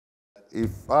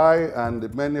if I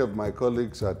and many of my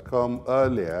colleagues had come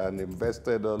earlier and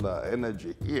invested all our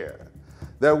energy here,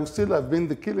 there would still have been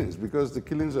the killings because the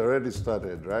killings already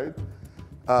started, right?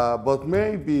 But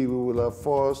maybe we will have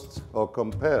forced or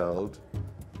compelled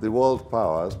the world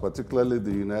powers, particularly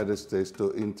the United States,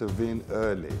 to intervene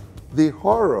early. The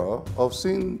horror of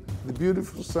seeing the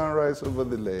beautiful sunrise over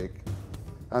the lake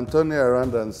and turning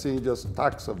around and seeing just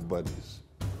stacks of bodies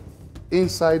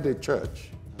inside a church.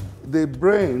 The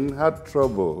brain had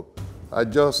trouble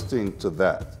adjusting to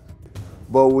that.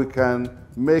 But we can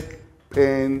make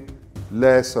pain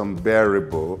less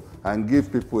unbearable and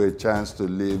give people a chance to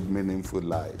live meaningful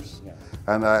lives. Yeah.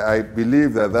 And I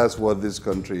believe that that's what this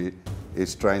country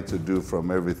is trying to do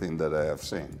from everything that I have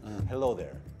seen. Hello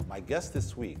there. My guest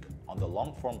this week on the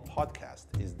Long Form podcast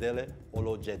is Dele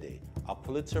Olojede, a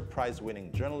Pulitzer Prize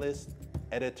winning journalist,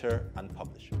 editor, and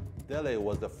publisher. Dele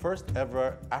was the first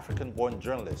ever African-born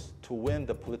journalist to win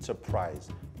the Pulitzer Prize,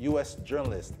 U.S.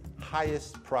 journalist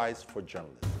highest prize for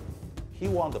journalists. He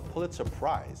won the Pulitzer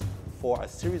Prize for a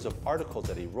series of articles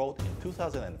that he wrote in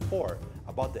 2004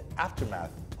 about the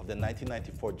aftermath of the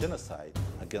 1994 genocide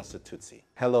against the Tutsi.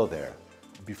 Hello there.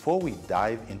 Before we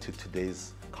dive into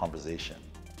today's conversation,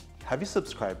 have you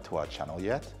subscribed to our channel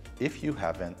yet? If you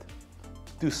haven't,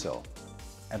 do so.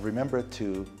 And remember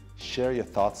to share your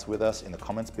thoughts with us in the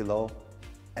comments below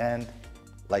and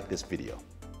like this video.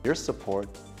 Your support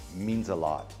means a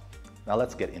lot. Now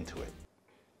let's get into it.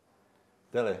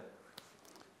 Dele,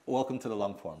 welcome to the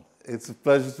Long Form. It's a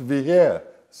pleasure to be here.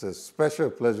 It's a special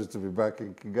pleasure to be back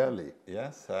in Kigali.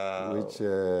 Yes. Which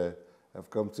I've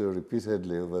come to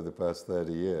repeatedly over the past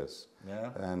 30 years.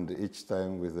 Yeah. And each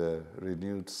time with a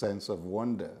renewed sense of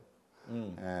wonder.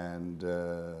 And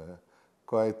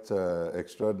quite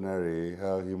extraordinary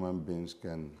how human beings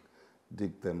can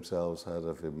dig themselves out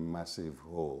of a massive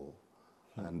hole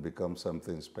and become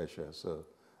something special. So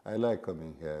I like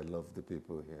coming here. I love the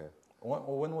people here.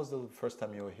 When was the first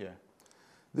time you were here?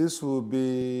 This will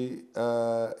be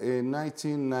in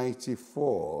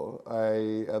 1994.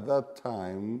 At that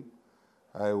time,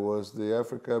 I was the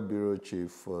Africa Bureau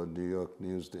Chief for New York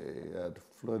Newsday. I had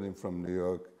flown in from New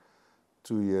York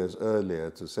 2 years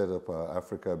earlier to set up our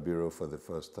Africa Bureau for the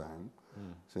first time.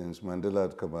 Since Mandela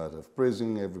had come out of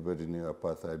prison, everybody knew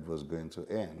apartheid was going to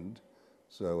end.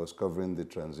 So I was covering the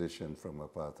transition from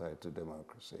apartheid to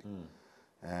democracy.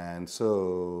 And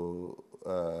so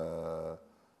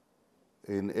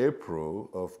in April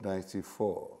of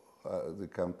 '94, the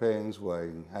campaigns were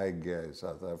in high gear in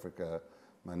South Africa.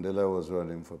 Mandela was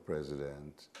running for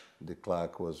president. De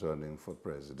Klerk was running for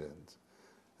president.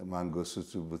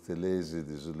 Mangosuthu Buthelezi,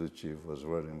 the Zulu chief, was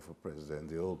running for president.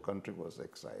 The whole country was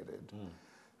excited.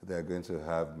 They're going to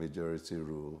have majority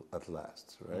rule at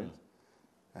last, right?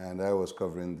 And I was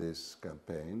covering this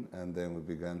campaign, and then we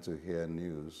began to hear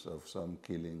news of some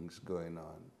killings going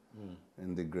on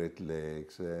in the Great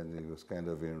Lakes, and it was kind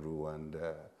of in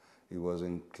Rwanda. It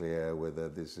wasn't clear whether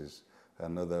this is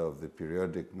another of the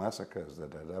periodic massacres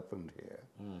that had happened here.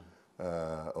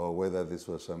 Or whether this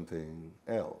was something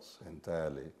else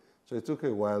entirely. So it took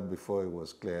a while before it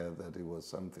was clear that it was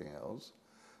something else.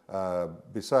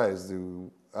 Besides, the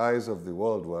eyes of the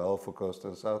world were all focused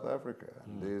on South Africa.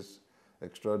 And this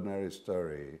extraordinary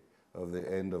story of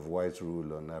the end of white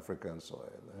rule on African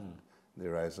soil, and the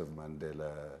rise of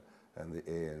Mandela and the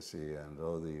ANC and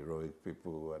all the heroic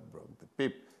people who had brought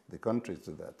the country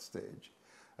to that stage.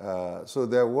 So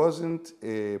there wasn't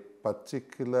a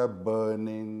particular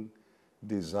burning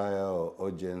desire or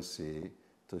urgency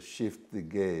to shift the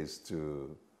gaze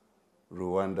to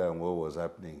Rwanda and what was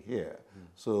happening here.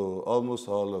 So almost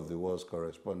all of the world's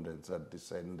correspondents had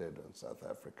descended on South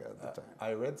Africa at the time.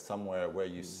 I read somewhere where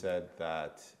you said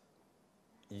that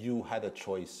you had a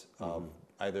choice of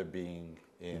either being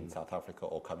in South Africa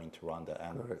or coming to Rwanda,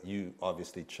 and you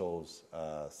obviously chose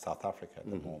South Africa at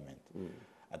the moment,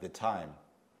 at the time.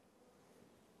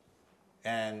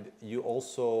 And you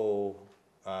also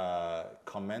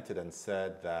commented and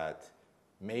said that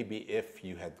maybe if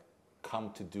you had come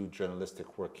to do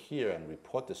journalistic work here and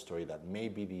report the story, that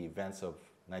maybe the events of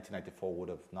 1994 would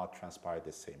have not transpired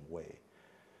the same way.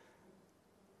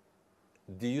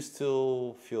 Do you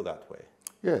still feel that way?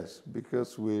 Yes,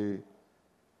 because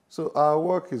so our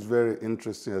work is very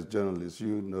interesting as journalists.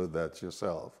 You know that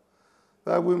yourself.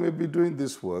 That we may be doing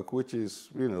this work, which is,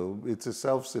 it's a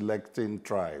self-selecting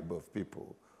tribe of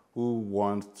people who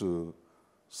want to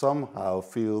somehow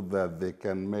feel that they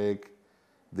can make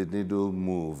the needle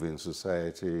move in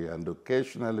society, and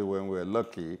occasionally, when we're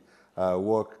lucky, our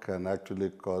work can actually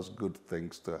cause good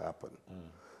things to happen.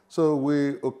 So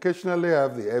we occasionally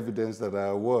have the evidence that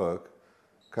our work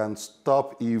can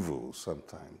stop evil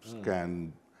sometimes,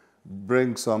 can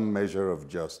bring some measure of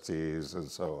justice and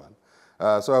so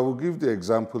on. So I will give the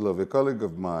example of a colleague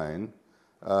of mine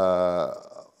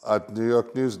at New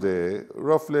York Newsday,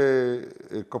 roughly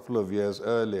a couple of years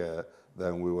earlier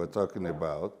than we were talking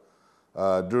about,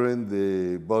 during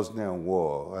the Bosnian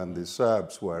War, and the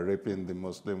Serbs were raping the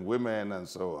Muslim women and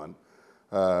so on.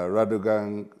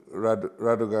 Radovan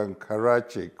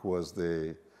Karadzic was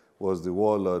the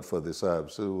warlord for the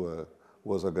Serbs who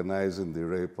was organizing the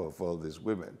rape of all these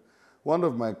women. One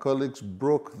of my colleagues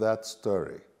broke that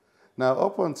story. Now,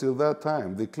 up until that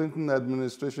time, the Clinton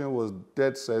administration was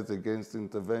dead set against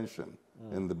intervention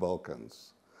in the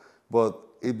Balkans. But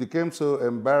it became so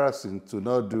embarrassing to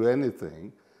not do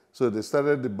anything, so they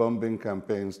started the bombing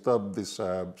campaign, stopped the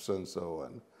Serbs and so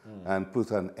on, and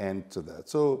put an end to that.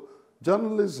 So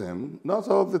journalism, not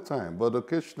all the time, but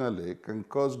occasionally, can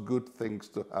cause good things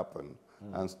to happen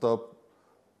and stop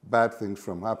bad things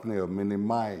from happening or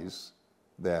minimize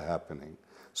their happening.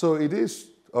 So it is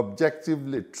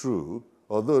objectively true,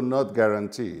 although not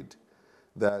guaranteed,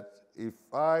 that if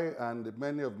I and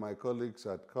many of my colleagues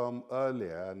had come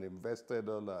earlier and invested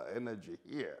all our energy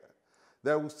here,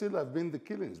 there would still have been the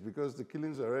killings, because the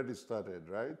killings already started,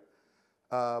 right?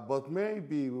 But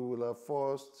maybe we will have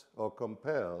forced or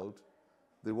compelled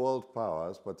the world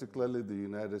powers, particularly the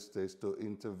United States, to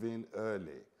intervene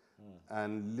early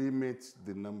and limit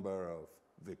the number of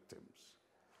victims.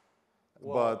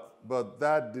 Well, but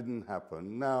that didn't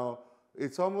happen. Now,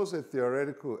 it's almost a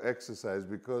theoretical exercise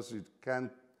because you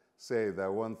can't say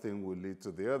that one thing will lead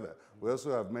to the other. We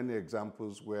also have many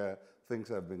examples where things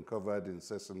have been covered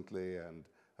incessantly and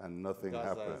nothing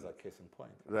happened. Gaza is a case in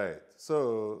point. Right.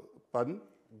 So, pardon?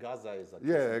 Gaza is a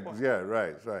case in point. Yeah,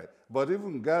 right. But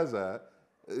even Gaza,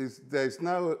 there's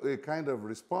now a kind of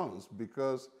response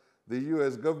because the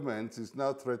U.S. government is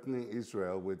now threatening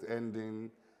Israel with ending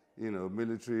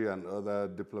military and other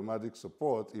diplomatic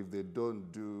support if they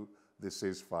don't do the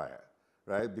ceasefire,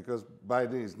 right? Because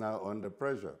Biden is now under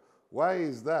pressure. Why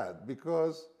is that?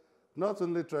 Because not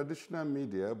only traditional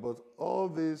media, but all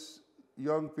these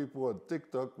young people on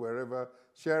TikTok, wherever,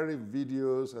 sharing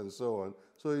videos and so on.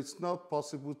 So it's not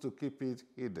possible to keep it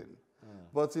hidden.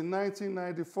 But in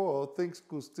 1994, things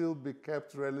could still be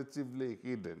kept relatively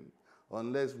hidden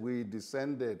unless we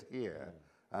descended here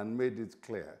and made it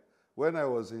clear. When I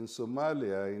was in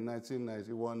Somalia in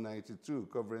 1991-92,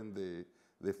 covering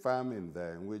the famine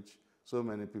there in which so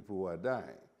many people were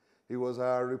dying, it was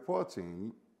our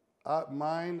reporting,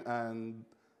 mine and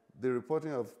the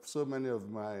reporting of so many of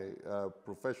my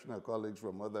professional colleagues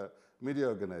from other media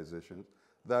organizations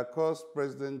that caused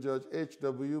President George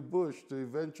H.W. Bush to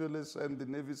eventually send the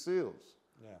Navy SEALs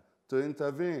to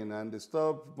intervene, and they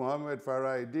stopped Mohammed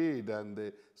Farah Aidid, and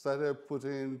they started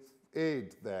putting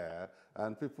aid there,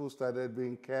 and people started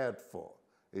being cared for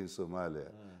in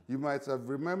Somalia. You might have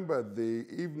remembered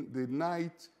the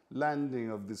night landing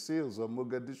of the SEALs on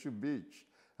Mogadishu Beach.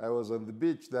 I was on the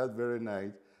beach that very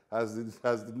night as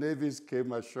the navies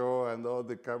came ashore and all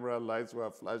the camera lights were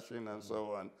flashing and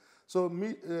so on. So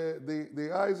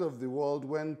the eyes of the world,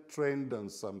 when trained on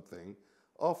something,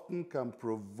 often can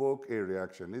provoke a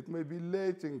reaction. It may be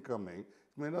late in coming,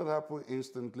 it may not happen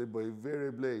instantly, but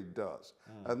invariably it does.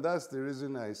 And that's the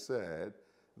reason I said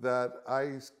that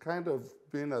I kind of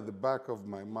been at the back of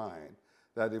my mind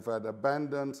that if I'd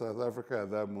abandoned South Africa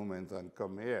at that moment and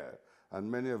come here, and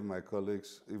many of my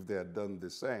colleagues, if they had done the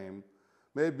same,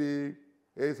 maybe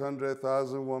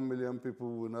 800,000, 1 million people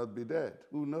would not be dead.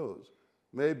 Who knows?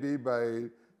 Maybe by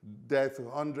death,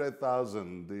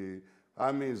 100,000, the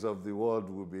armies of the world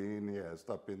will be in here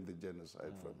stopping the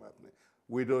genocide from happening.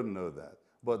 We don't know that,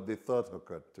 but the thought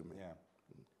occurred to me. Yeah.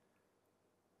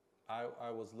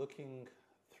 I was looking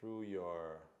through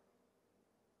your,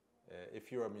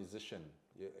 if you're a musician,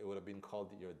 it would have been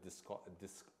called your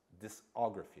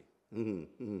discography.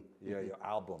 Your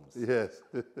albums. Yes.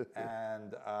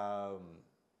 And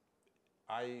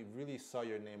I really saw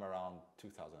your name around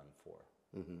 2004.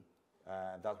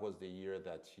 That was the year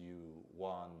that you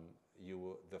won, you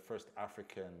were the first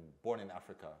African, born in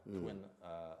Africa, to win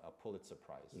a Pulitzer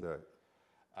Prize. Right.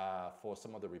 For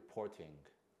some of the reporting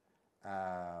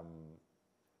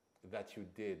that you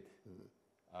did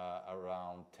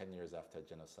around 10 years after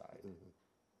genocide.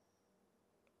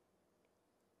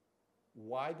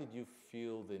 Why did you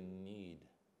feel the need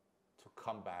to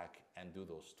come back and do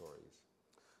those stories?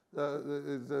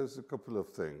 There's a couple of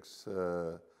things.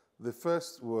 The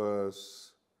first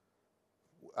was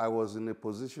I was in a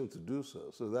position to do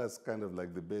so. So that's kind of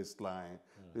like the baseline.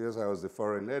 Because I was the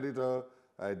foreign editor,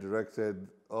 I directed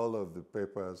all of the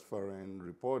paper's foreign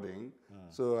reporting,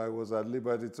 so I was at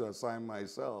liberty to assign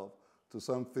myself to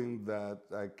something that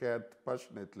I cared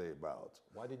passionately about.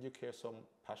 Why did you care so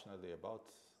passionately about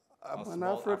I'm an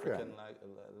African.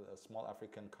 A small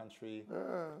African country?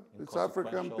 It's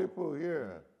African people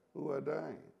here who are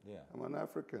dying. Yeah. I'm an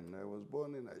African. I was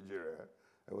born in Nigeria.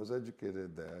 I was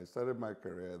educated there. I started my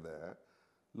career there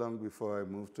long before I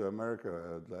moved to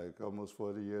America, like almost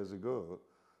 40 years ago,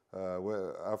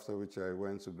 after which I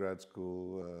went to grad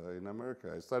school in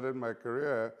America. I started my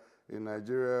career in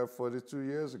Nigeria 42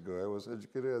 years ago. I was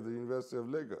educated at the University of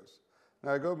Lagos.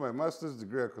 Now, I got my master's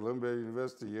degree at Columbia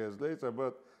University years later,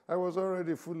 but I was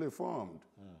already fully formed.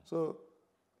 So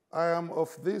I am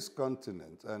of this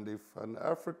continent, and if an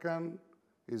African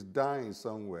is dying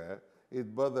somewhere,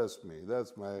 it bothers me.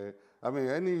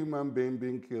 Any human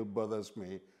being killed bothers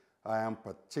me. I am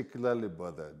particularly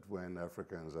bothered when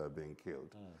Africans are being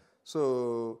killed.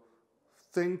 So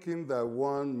thinking that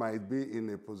one might be in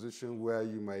a position where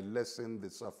you might lessen the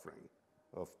suffering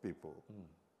of people.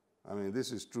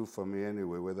 This is true for me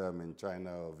anyway, whether I'm in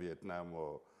China or Vietnam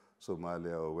or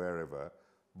Somalia or wherever.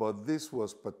 But this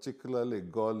was particularly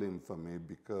galling for me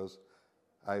because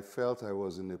I felt I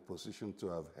was in a position to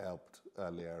have helped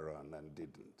earlier on and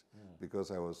didn't, because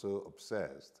I was so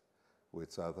obsessed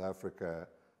with South Africa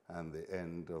and the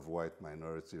end of white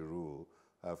minority rule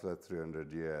after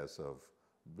 300 years of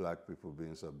black people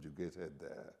being subjugated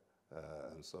there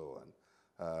and so on.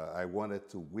 I wanted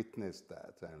to witness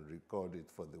that and record it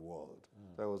for the world.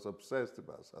 So I was obsessed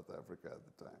about South Africa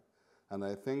at the time. And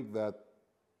I think that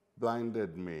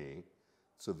blinded me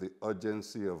to the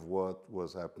urgency of what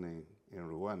was happening in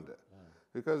Rwanda.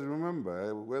 Because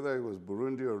remember, whether it was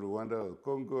Burundi or Rwanda or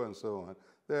Congo and so on,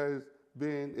 there has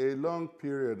been a long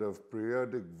period of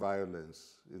periodic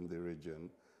violence in the region.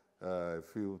 A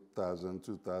few thousand,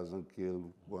 2,000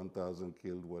 killed, 1,000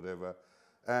 killed, whatever.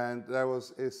 And there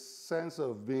was a sense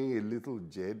of being a little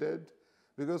jaded,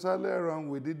 because earlier on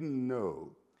we didn't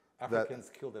know Africans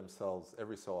kill themselves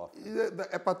every so often.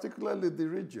 Particularly the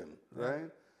region, right?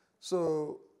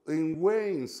 So in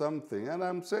weighing something, and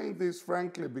I'm saying this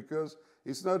frankly because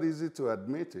it's not easy to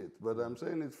admit it, but I'm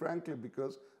saying it frankly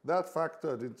because that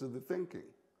factored into the thinking,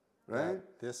 right?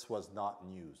 This was not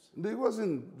news. It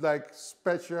wasn't like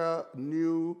special,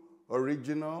 new,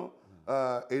 original.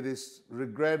 It is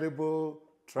regrettable,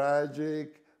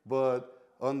 tragic, but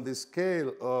on the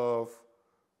scale of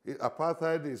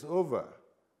apartheid is over.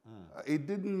 It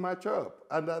didn't match up.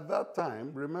 And at that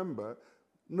time, remember,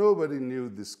 nobody knew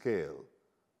the scale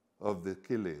of the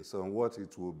killings and what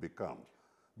it would become.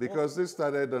 Because this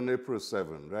started on April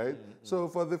 7, right? So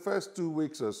for the first 2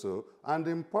 weeks or so, and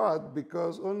in part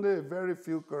because only a very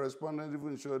few correspondents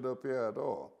even showed up here at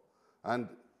all, and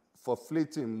for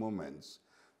fleeting moments.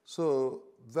 So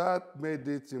that made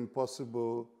it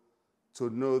impossible to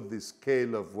know the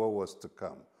scale of what was to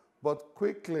come. But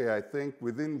quickly, I think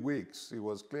within weeks, it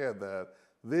was clear that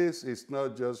this is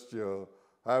not just your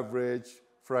average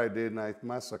Friday night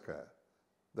massacre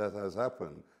that has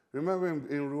happened. Remember,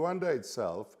 in Rwanda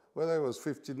itself, whether it was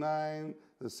 59,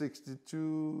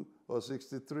 62, or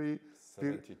 63,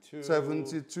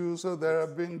 72. So there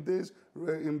have been this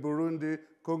in Burundi.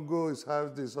 Congo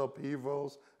has these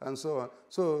upheavals, and so on.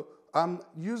 So I'm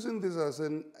using this as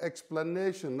an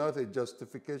explanation, not a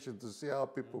justification, to see how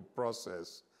people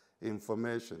process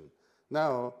information.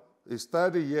 Now, it's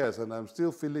 30 years, and I'm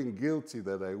still feeling guilty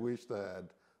that I wished I had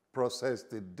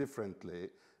processed it differently,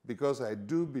 because I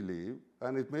do believe,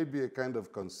 and it may be a kind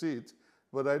of conceit,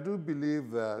 but I do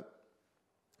believe that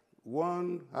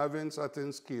one, having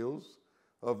certain skills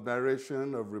of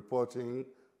narration, of reporting,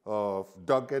 of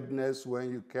doggedness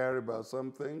when you care about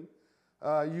something,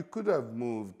 you could have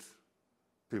moved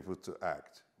people to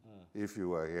act if you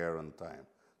were here on time.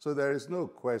 So there is no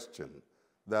question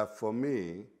that for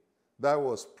me, that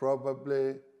was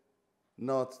probably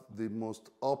not the most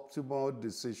optimal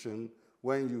decision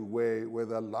when you weigh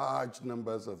whether large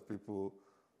numbers of people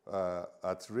are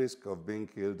at risk of being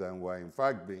killed and were in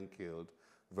fact being killed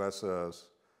versus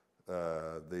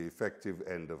the effective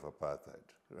end of apartheid,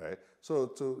 right?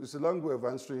 So it's a long way of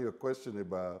answering your question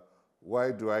about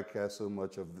why do I care so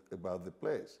much about the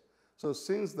place. So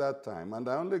since that time, and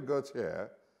I only got here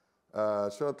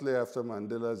shortly after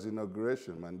Mandela's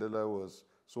inauguration. Mandela was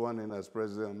sworn in as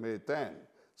president on May 10.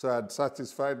 So I'd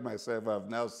satisfied myself, I've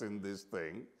now seen this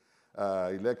thing.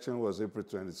 Election was April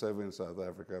 27 in South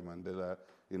Africa. Mandela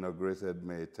inaugurated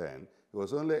May 10. It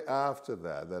was only after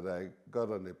that that I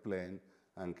got on a plane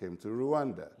and came to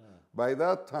Rwanda. By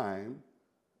that time,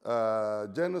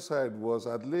 genocide was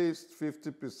at least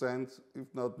 50%,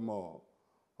 if not more,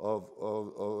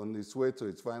 on its way to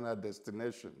its final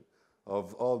destination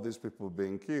of all these people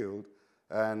being killed.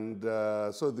 And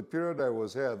so the period I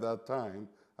was here at that time,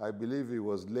 I believe it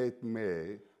was late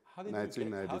May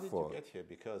 1994. How did you get here?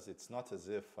 Because it's not as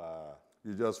if...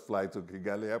 You just fly to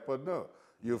Kigali Airport? No.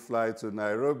 You fly to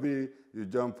Nairobi, you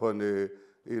jump on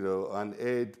an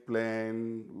aid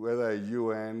plane, whether a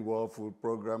UN World Food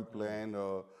Program plane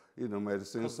or,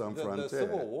 Medicines Sans Frontières. The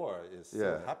civil war is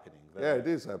still happening. Yeah, it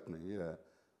is happening, yeah.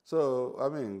 So, I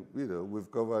mean,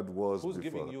 we've covered wars before. Who's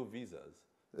giving you visas?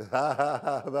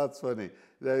 That's funny.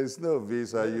 There is no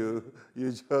visa. You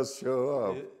just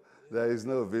show up. There is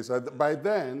no visa. By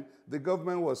then, the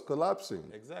government was collapsing.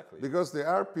 Exactly. Because the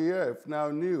RPF now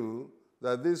knew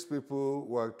that these people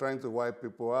were trying to wipe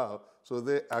people out, so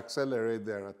they accelerate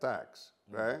their attacks,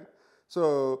 right?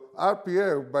 So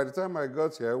RPF, by the time I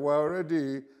got here, were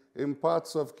already in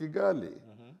parts of Kigali.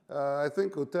 I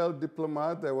think Hotel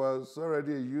Diplomat, there was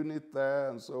already a unit there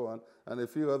and so on, and a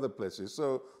few other places.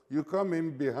 So you come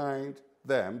in behind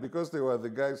them because they were the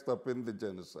guys stopping the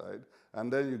genocide,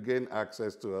 and then you gain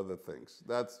access to other things.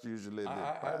 That's usually the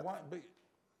path.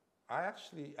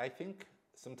 I think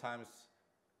sometimes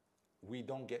we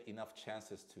don't get enough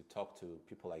chances to talk to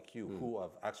people like you who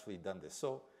have actually done this.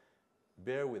 So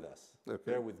bear with us,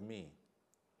 bear with me.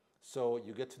 So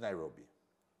you get to Nairobi,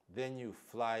 then you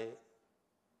fly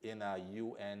in a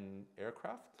UN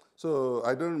aircraft? So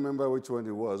I don't remember which one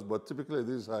it was, but typically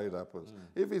this is how it happens.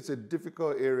 If it's a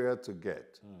difficult area to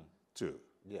get to.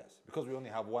 Yes, because we only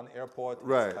have one airport,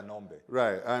 right. It's Kanombe.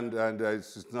 Right, and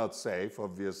it's not safe,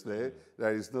 obviously.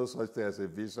 There is no such thing as a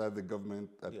visa. The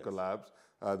government had collapsed.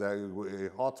 A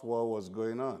hot war was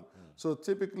going on. So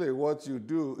typically what you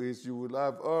do is you will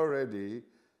have already,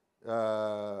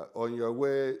 on your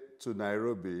way to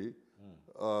Nairobi,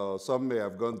 some may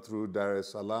have gone through Dar es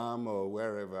Salaam or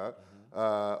wherever.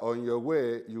 On your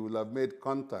way, you will have made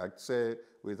contact, say,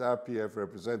 with RPF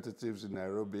representatives in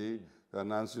Nairobi,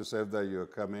 announce yourself that you're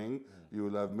coming. You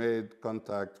will have made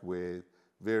contact with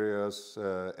various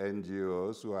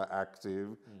NGOs who are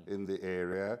active in the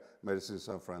area, Medicines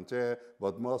Sans Frontières,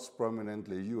 but most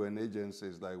prominently UN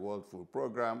agencies like World Food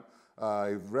Program.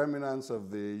 If remnants of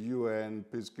the UN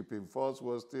peacekeeping force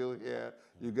was still here,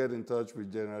 you get in touch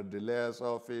with General Dele's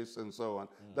office and so on.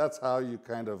 That's how you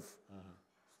kind of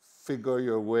figure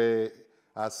your way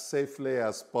as safely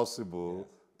as possible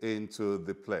into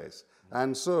the place.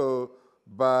 And so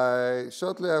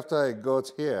shortly after I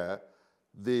got here,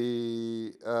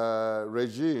 the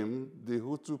regime, the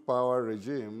Hutu power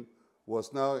regime,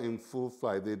 was now in full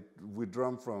flight. They'd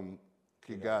withdrawn from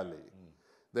Kigali.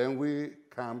 Then we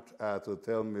camped at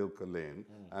Hotel Milcolin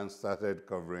and started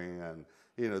covering. And,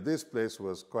 this place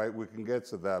was quite, we can get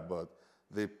to that, but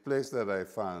the place that I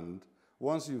found,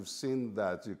 once you've seen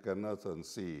that, you cannot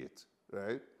unsee it,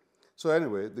 right? So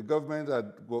anyway, the government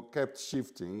had kept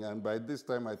shifting, and by this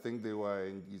time, I think they were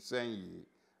in Gisenyi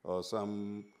or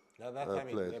some At that time,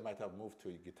 they might have moved to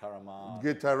Gitarama.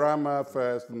 Gitarama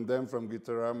first, and then from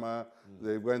Gitarama,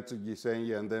 they went to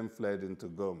Gisenyi and then fled into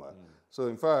Goma. So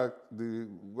in fact,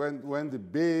 when the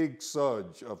big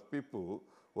surge of people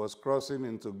was crossing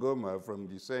into Goma from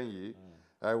Gisenyi,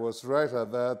 I was right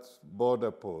at that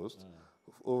border post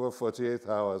over 48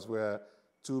 hours where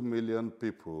 2 million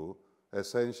people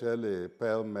essentially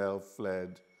pell-mell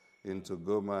fled into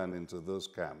Goma and into those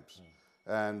camps.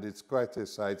 And it's quite a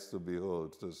sight to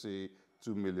behold, to see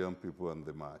 2 million people on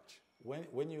the march.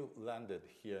 When you landed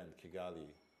here in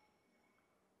Kigali,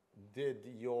 did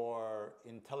your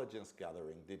intelligence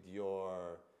gathering,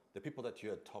 the people that you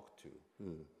had talked to,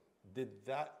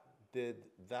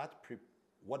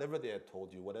 whatever they had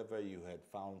told you, whatever you had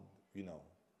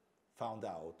found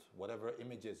out, whatever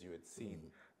images you had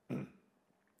seen,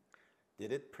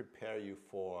 did it prepare you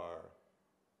for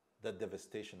the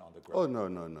devastation on the ground? Oh,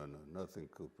 no. Nothing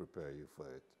could prepare you for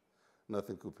it.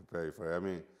 Nothing could prepare you for it. I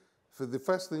mean, for the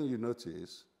first thing you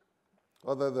notice,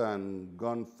 other than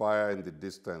gunfire in the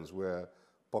distance where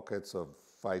pockets of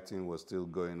fighting was still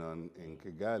going on in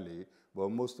Kigali, but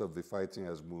most of the fighting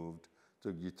has moved to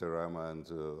Gitarama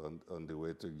and on the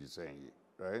way to Gisenyi,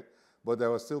 right? But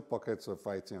there were still pockets of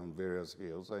fighting on various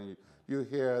hills, and you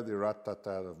hear the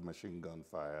rat-tat-tat of machine gun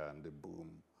fire and the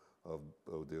boom of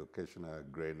the occasional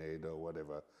grenade or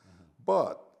whatever.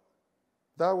 But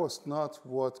that was not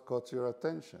what caught your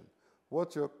attention.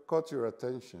 What caught your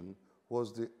attention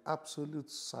was the absolute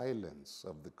silence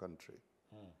of the country.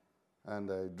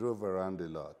 And I drove around a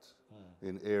lot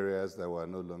in areas that were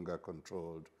no longer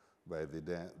controlled by the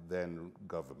then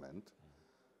government.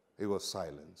 It was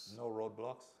silence. No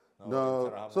roadblocks?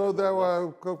 No, so there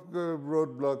were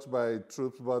roadblocks by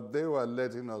troops, but they were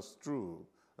letting us through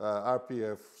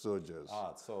RPF soldiers.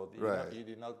 So Right. you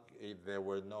did not, there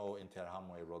were no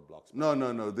Interahamwe roadblocks. No,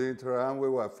 no, no. The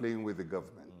Interahamwe were fleeing with the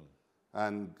government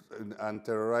and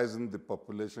terrorizing the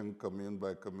population commune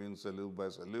by commune, cellule by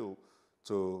cellule,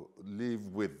 to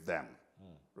live with them,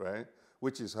 right?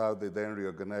 Which is how they then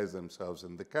reorganized themselves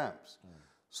in the camps.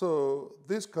 So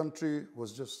this country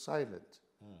was just silent.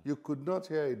 You could not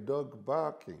hear a dog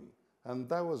barking. And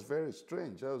that was very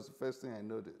strange. That was the first thing I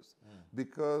noticed.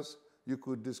 Because you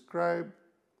could describe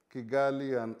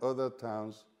Kigali and other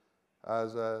towns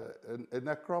as a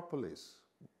necropolis,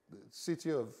 the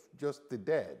city of just the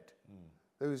dead.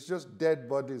 There was just dead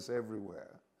bodies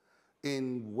everywhere.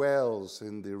 In wells,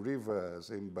 in the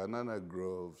rivers, in banana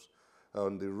groves,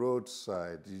 on the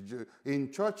roadside,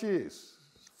 in churches.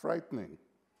 Frightening.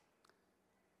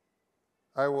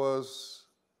 I was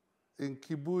in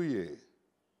Kibuye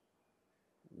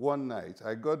one night.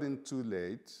 I got in too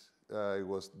late. It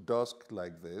was dusk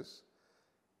like this.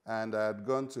 And I had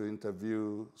gone to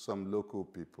interview some local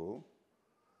people.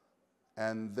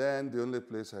 And then the only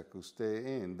place I could stay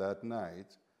in that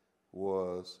night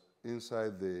was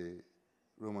inside the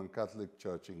Roman Catholic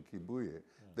Church in Kibuye.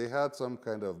 They had some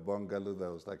kind of bungalow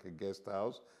that was like a guest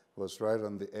house. It was right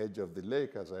on the edge of the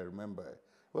lake, as I remember. It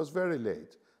was very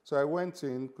late. So I went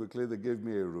in quickly. They gave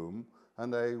me a room,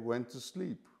 and I went to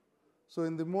sleep. So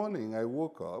in the morning, I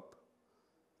woke up,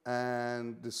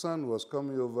 and the sun was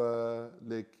coming over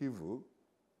Lake Kivu,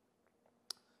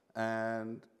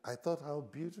 and I thought, how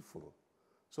beautiful.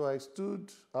 So I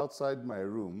stood outside my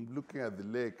room looking at the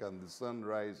lake and the sun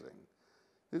rising.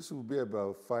 This would be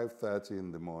about 5:30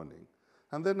 in the morning.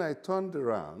 And then I turned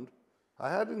around. I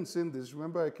hadn't seen this.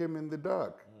 Remember, I came in the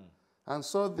dark and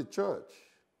saw the church.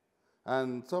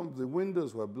 And some of the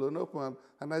windows were blown open,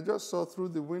 and I just saw through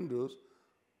the windows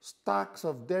stacks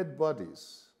of dead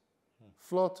bodies,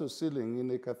 floor to ceiling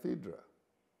in a cathedral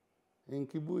in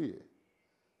Kibuye.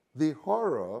 The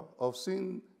horror of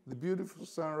seeing the beautiful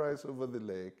sunrise over the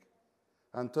lake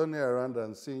and turning around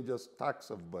and seeing just stacks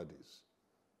of bodies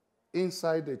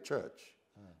inside a church.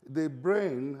 The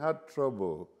brain had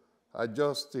trouble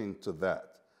adjusting to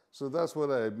that. So that's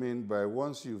what I mean by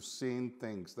once you've seen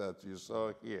things that you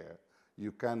saw here,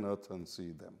 you cannot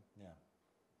unsee them. Yeah.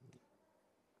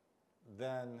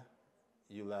 Then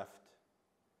you left,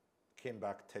 came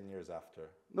back 10 years after.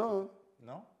 No.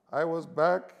 No? I was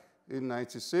back in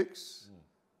 96,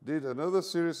 did another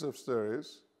series of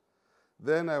stories.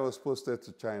 Then I was posted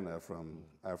to China from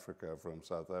Africa, from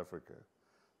South Africa,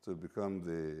 to become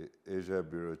the Asia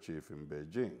Bureau Chief in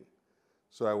Beijing.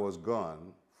 So I was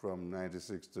gone from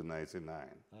 96 to 99.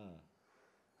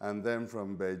 And then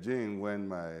from Beijing, when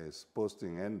my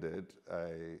posting ended,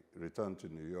 I returned to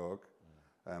New York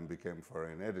and became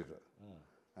foreign editor.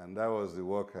 And that was the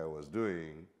work I was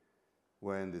doing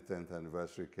when the 10th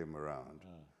anniversary came around.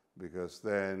 Because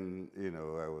then, you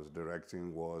know, I was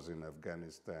directing wars in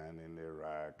Afghanistan, in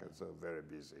Iraq, and so very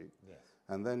busy. Yes.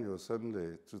 And then it was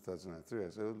suddenly 2003, I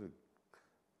said,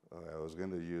 I was going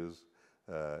to use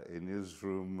a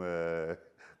newsroom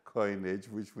coinage,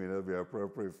 which may not be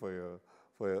appropriate for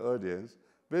your audience.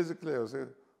 Basically, I was saying,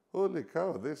 holy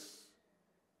cow,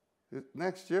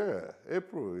 next year,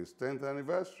 April, is 10th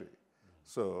anniversary.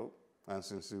 So, and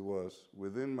since it was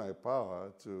within my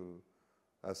power to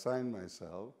assign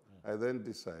myself, I then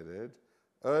decided,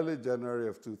 early January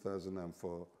of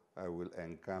 2004, I will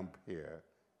encamp here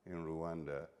in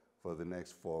Rwanda for the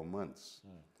next 4 months.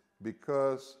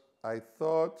 Because I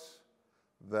thought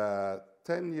that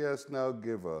 10 years now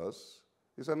gave us,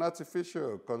 it's an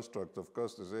artificial construct, of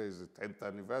course, to say it's the 10th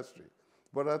anniversary.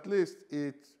 But at least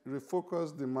it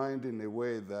refocused the mind in a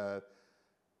way that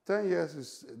 10 years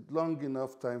is long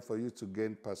enough time for you to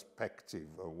gain perspective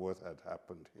of what had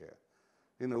happened here.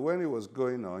 You know, when it was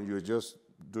going on, you were just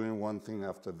doing one thing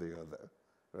after the other,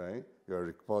 right? You're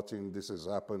reporting, this has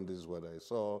happened, this is what I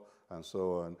saw, and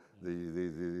so on. The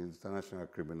International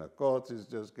Criminal Court is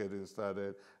just getting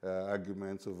started,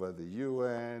 arguments over the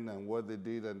UN and what they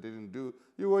did and didn't do.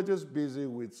 You were just busy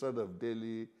with sort of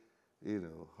daily, you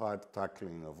know, hard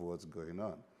tackling of what's going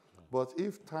on. But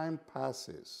if time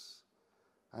passes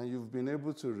and you've been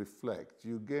able to reflect,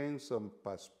 you gain some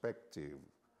perspective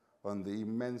on the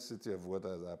immensity of what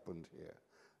has happened here.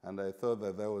 And I thought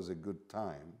that that was a good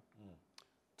time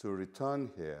to return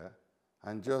here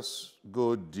and just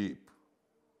go deep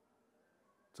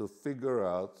to figure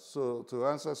out, so to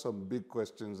answer some big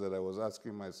questions that I was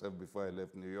asking myself before I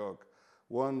left New York.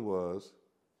 One was,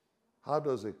 how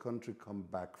does a country come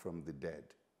back from the dead?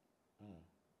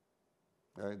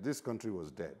 Right? This country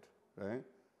was dead, right?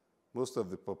 Most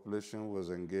of the population was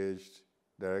engaged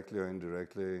directly or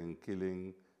indirectly in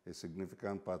killing a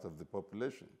significant part of the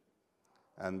population.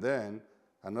 And then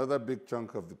another big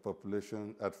chunk of the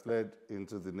population had fled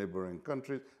into the neighboring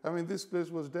countries. I mean, this place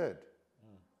was dead,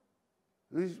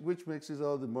 which makes it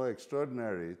all the more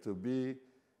extraordinary to be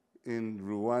in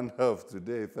Rwanda of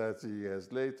today, 30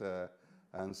 years later,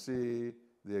 and see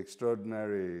the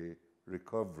extraordinary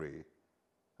recovery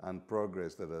and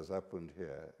progress that has happened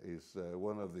here is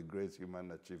one of the great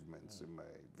human achievements in my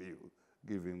view,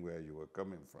 given where you were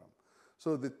coming from.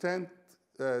 So the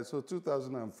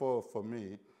 2004 for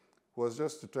me was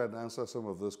just to try and answer some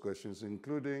of those questions,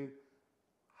 including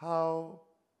how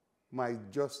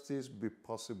might justice be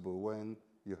possible when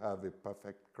you have a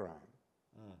perfect crime?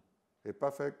 A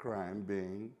perfect crime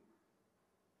being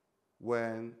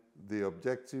when the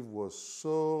objective was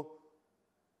so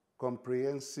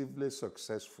comprehensively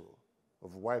successful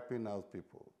of wiping out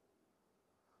people,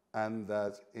 and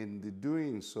that in the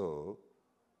doing so,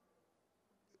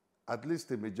 at least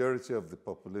the majority of the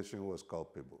population was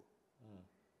culpable.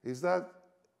 Is that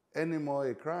any more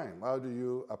a crime? How do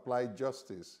you apply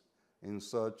justice in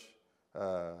such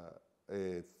a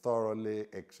thoroughly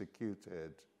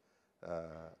executed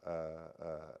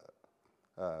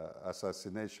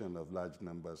assassination of large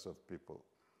numbers of people?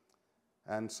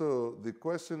 And so the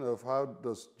question of how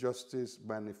does justice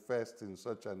manifest in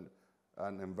such an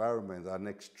environment, an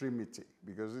extremity,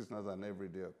 because it's not an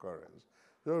everyday occurrence.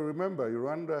 So remember,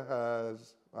 Rwanda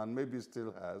has, and maybe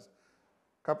still has,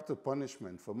 capital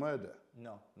punishment for murder.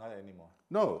 No, not anymore.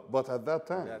 No, but at that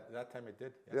time. That time it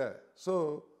did. Yes. Yeah.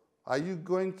 So are you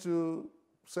going to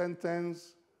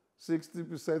sentence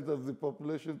 60% of the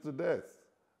population to death?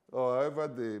 Or however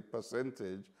the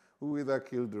percentage who either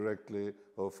killed directly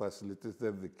or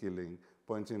facilitated the killing,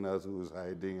 pointing out who was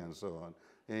hiding and so on.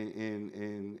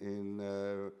 In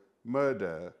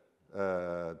murder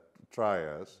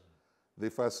trials, the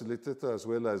facilitator as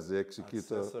well as the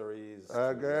executor,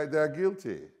 they are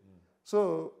guilty.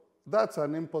 So that's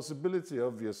an impossibility,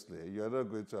 obviously. You're not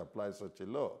going to apply such a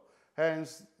law.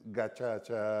 Hence,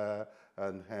 gachacha,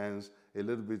 and hence a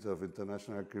little bit of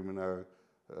international criminal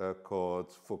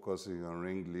courts focusing on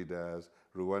ringleaders,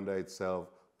 Rwanda itself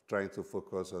trying to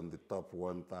focus on the top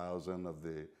 1,000 of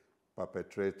the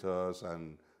perpetrators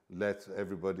and let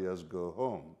everybody else go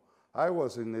home. I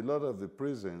was in a lot of the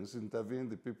prisons interviewing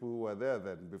the people who were there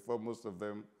then, before most of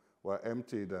them were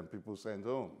emptied and people sent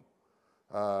home,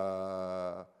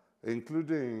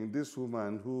 including this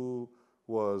woman who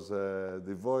was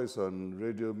the voice on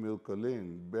Radio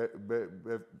Milcolin,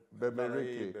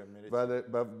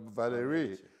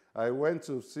 Valerie. I went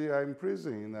to see her in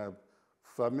prison in a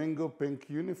flamingo pink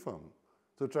uniform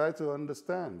to try to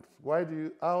understand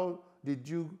how did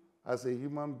you as a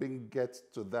human being get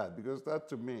to that? Because that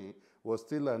to me was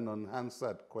still an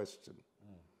unanswered question,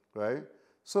 right?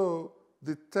 So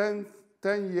the 10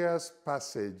 years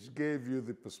passage gave you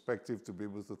the perspective to be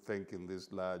able to think in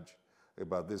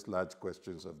about these large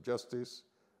questions of justice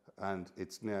and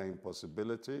its near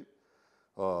impossibility,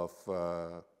 of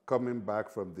coming back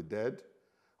from the dead,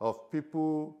 of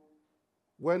people,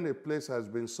 when a place has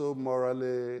been so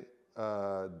morally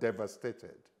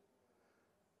devastated,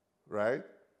 right?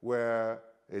 Where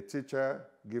a teacher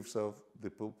gives off the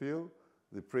pupil,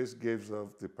 the priest gives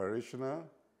off the parishioner,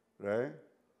 right?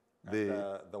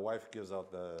 The wife gives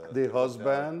out the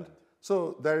husband.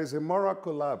 So there is a moral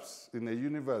collapse in a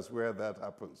universe where that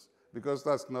happens, because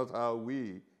that's not how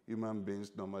we human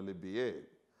beings normally behave.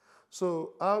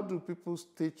 So how do people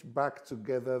stitch back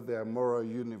together their moral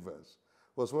universe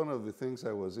was one of the things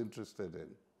I was interested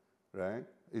in, right?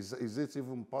 Is it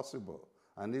even possible?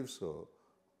 And if so,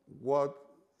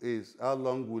 how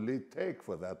long will it take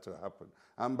for that to happen?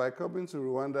 And by coming to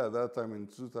Rwanda at that time in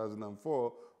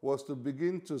 2004 was to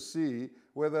begin to see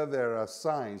whether there are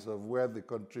signs of where the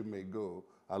country may go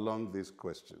along these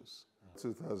questions.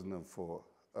 2004.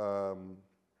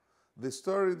 The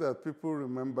story that people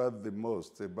remembered the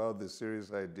most about the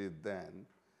series I did then,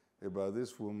 about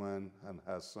this woman and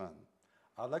her son.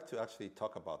 I'd like to actually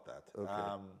talk about that.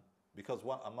 Okay. Because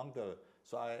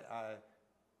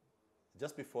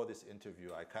just before this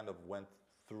interview, I kind of went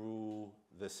through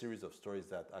the series of stories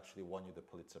that actually won you the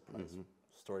Pulitzer Prize,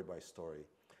 story by story.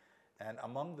 And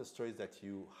among the stories that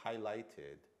you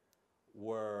highlighted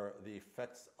were the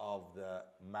effects of the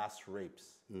mass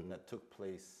rapes that took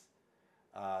place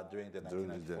during the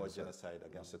 1994 genocide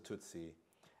against the Tutsi,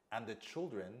 and the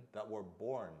children that were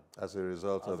born as a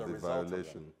result of the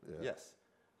violation. Yeah. Yes.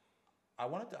 I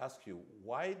wanted to ask you,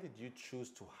 why did you choose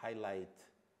to highlight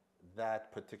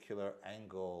that particular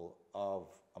angle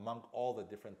among all the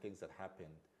different things that happened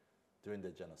during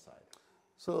the genocide?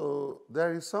 So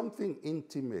there is something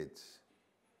intimate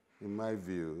in my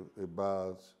view,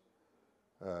 about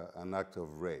an act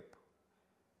of rape,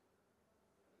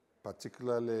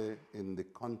 particularly in the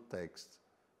context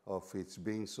of its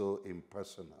being so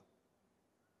impersonal,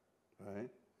 right?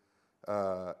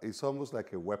 It's almost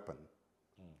like a weapon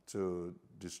to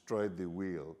destroy the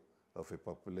will of a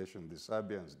population. The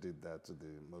Serbians did that to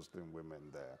the Muslim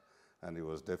women there, and it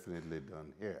was definitely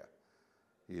done here.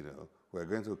 You know, we're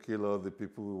going to kill all the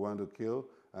people we want to kill,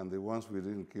 and the ones we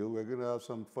didn't kill, we're going to have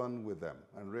some fun with them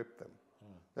and rape them.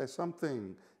 There's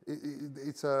something,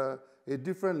 it's a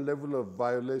different level of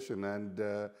violation,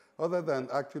 and other than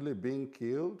actually being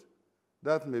killed,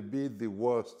 that may be the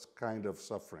worst kind of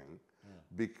suffering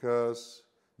because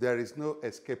there is no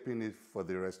escaping it for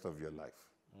the rest of your life,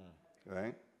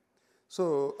 right?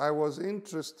 So I was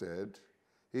interested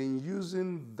in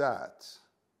using that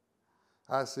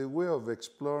as a way of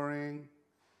exploring,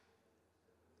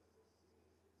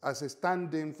 as a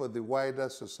stand-in for the wider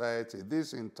society,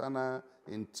 this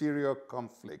interior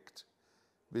conflict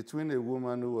between a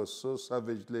woman who was so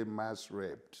savagely mass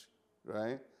raped,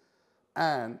 right?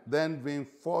 And then being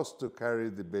forced to carry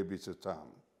the baby to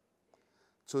term.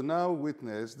 To now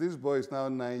witness, this boy is now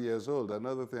 9 years old.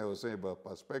 Another thing I was saying about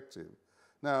perspective.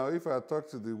 Now, if I talked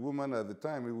to the woman at the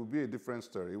time, it would be a different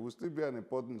story. It would still be an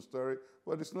important story,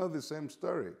 but it's not the same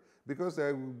story because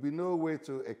there would be no way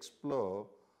to explore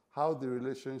how the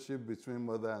relationship between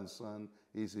mother and son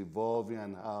is evolving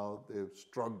and how they're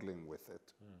struggling with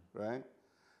it, right?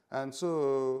 And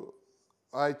so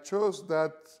I chose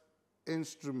that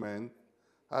instrument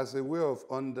as a way of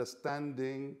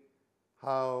understanding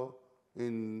how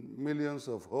in millions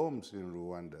of homes in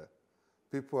Rwanda,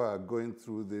 people are going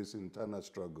through this internal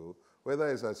struggle, whether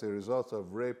it's as a result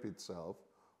of rape itself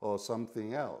or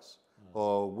something else,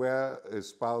 or where a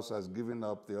spouse has given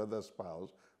up the other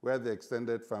spouse, where the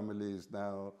extended family is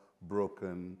now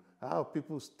broken, how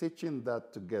people stitching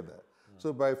that together.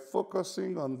 So by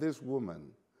focusing on this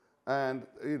woman, and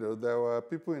you know, there were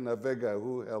people in Avega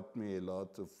who helped me a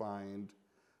lot to find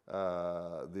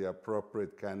the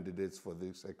appropriate candidates for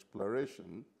this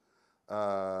exploration.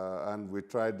 And we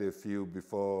tried a few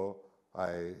before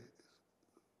I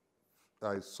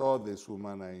saw this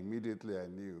woman, and immediately I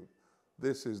knew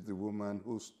this is the woman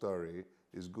whose story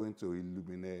is going to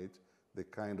illuminate the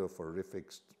kind of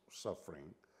horrific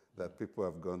suffering that people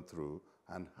have gone through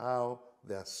and how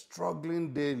they are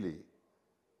struggling daily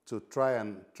to try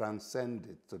and transcend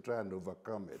it, to try and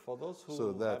overcome it. For those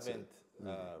who haven't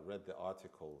read the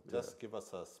article, just give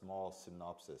us a small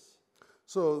synopsis.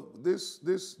 So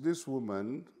this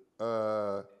woman,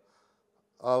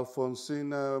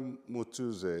 Alfonsina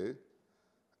Mutuze,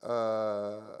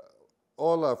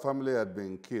 all her family had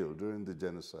been killed during the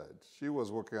genocide. She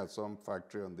was working at some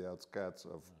factory on the outskirts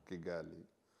of Kigali.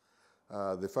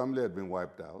 The family had been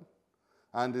wiped out.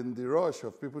 And in the rush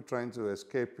of people trying to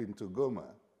escape into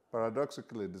Goma,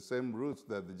 paradoxically the same route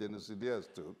that the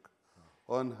genocidaires took,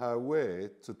 on her way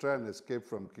to try and escape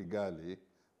from Kigali,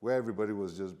 where everybody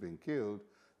was just being killed,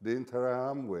 the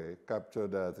Interahamwe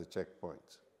captured her at a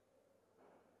checkpoint.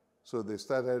 So they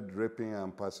started raping her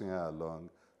and passing her along.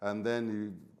 And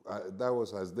then that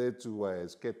was as they too were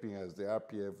escaping as the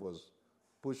RPF was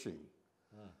pushing.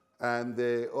 And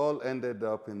they all ended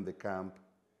up in the camp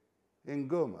in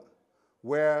Goma,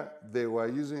 where they were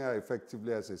using her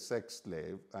effectively as a sex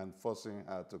slave and forcing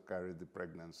her to carry the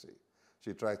pregnancy.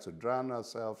 She tried to drown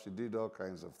herself. She did all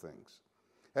kinds of things.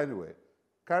 Anyway,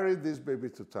 carried this baby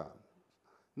to town.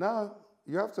 Now,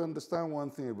 you have to understand one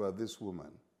thing about this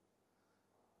woman.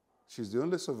 She's the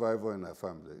only survivor in her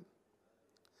family.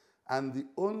 And the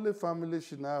only family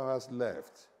she now has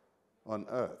left on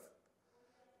earth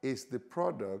is the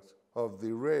product of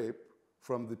the rape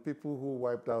from the people who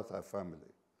wiped out her family.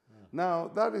 Now,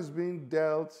 that is being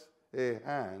dealt a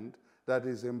hand that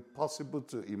is impossible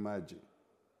to imagine,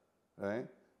 right?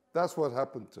 That's what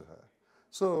happened to her.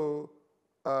 So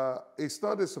it's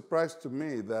not a surprise to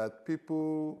me that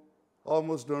people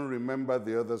almost don't remember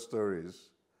the other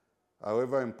stories,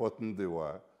 however important they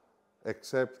were,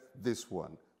 except this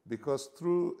one. Because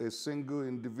through a single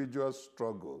individual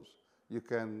struggles, you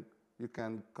can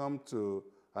come to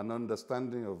an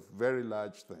understanding of very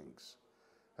large things.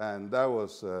 And that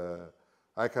was,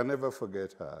 I can never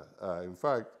forget her. In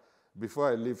fact,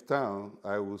 before I leave town,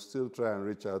 I will still try and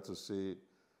reach out to see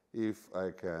if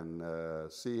I can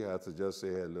see her, to just say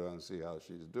hello and see how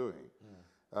she's doing.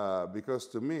 Because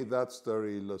to me, that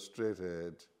story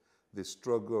illustrated the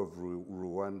struggle of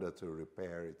Rwanda to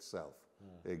repair itself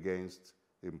against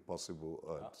impossible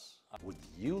odds. Would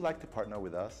you like to partner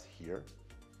with us here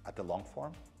at the Long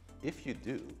Form? If you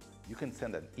do, you can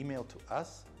send an email to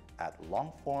us at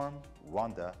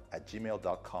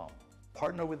longformrwanda@gmail.com.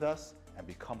 Partner with us and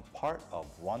become part of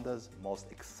Rwanda's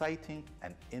most exciting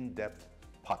and in-depth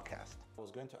podcast. I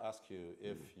was going to ask you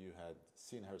if you had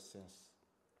seen her since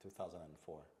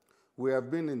 2004. We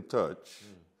have been in touch.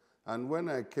 And when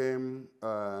I came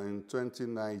in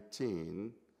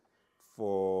 2019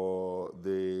 for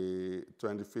the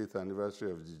 25th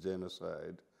anniversary of the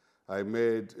genocide, I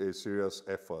made a serious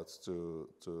effort to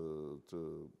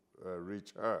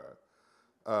reach her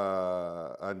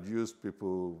and use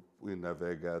people in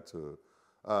Navega to,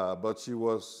 but she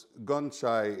was gun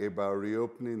shy about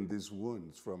reopening these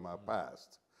wounds from her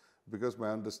past, because my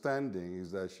understanding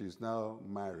is that she's now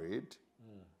married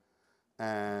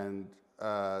and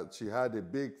she had a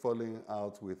big falling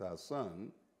out with her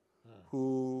son,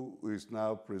 who is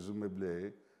now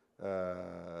presumably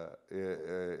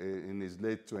in his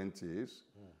late 20s.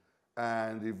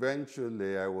 And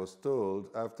eventually, I was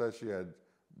told, after she had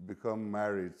become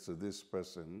married to this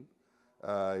person,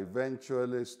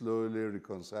 eventually slowly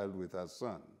reconciled with her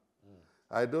son.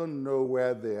 I don't know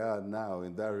where they are now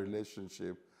in that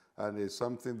relationship, and it's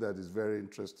something that is very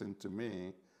interesting to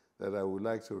me, that I would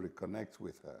like to reconnect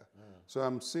with her. So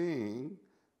I'm seeing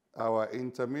our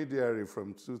intermediary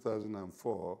from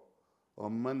 2004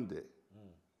 on Monday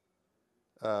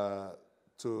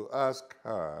to ask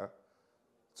her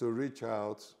to reach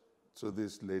out to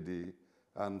this lady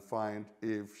and find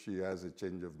if she has a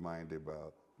change of mind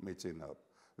about meeting up.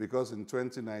 Because in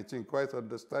 2019, quite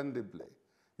understandably,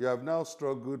 you have now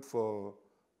struggled for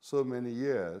so many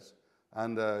years,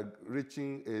 and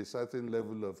reaching a certain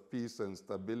level of peace and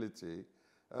stability,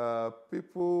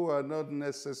 people are not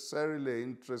necessarily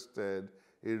interested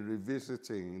in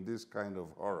revisiting this kind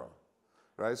of horror,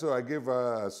 right? So I gave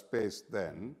her a space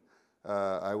then.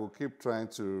 I will keep trying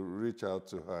to reach out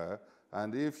to her,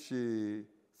 and if she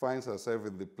finds herself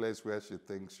in the place where she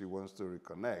thinks she wants to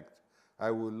reconnect,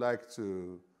 I would like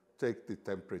to take the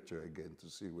temperature again to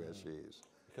see where she is.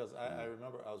 Because I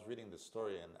remember I was reading the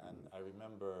story, and I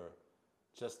remember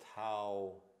just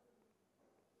how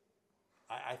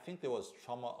I think there was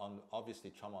trauma obviously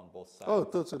trauma on both sides. Oh,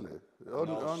 totally.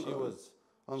 She was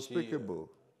unspeakable.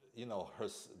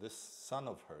 This son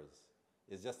of hers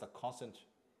is just a constant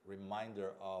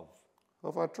reminder of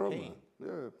our trauma. Pain.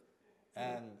 Yeah.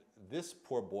 And this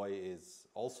poor boy is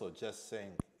also just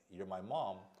saying, "You're my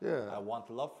mom. Yeah. I want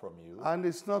love from you." And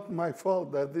it's not my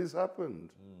fault that this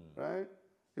happened, right?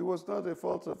 It was not a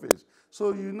fault of his.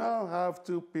 So you now have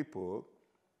two people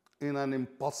in an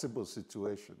impossible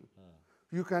situation.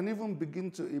 You can even begin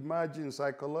to imagine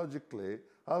psychologically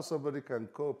how somebody can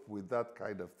cope with that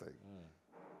kind of thing.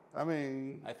 I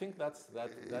mean, I think that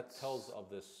tells of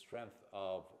the strength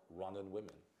of Rwandan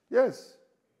women. Yes,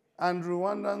 and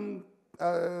Rwandan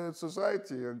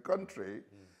society and country,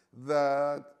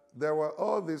 that there were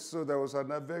all this. So there was a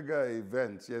Navega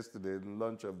event yesterday, the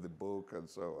launch of the book and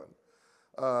so on.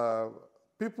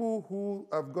 People who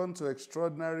have gone to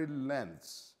extraordinary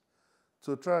lengths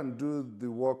to try and do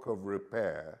the work of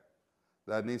repair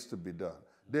that needs to be done.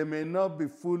 They may not be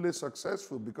fully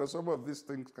successful because some of these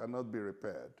things cannot be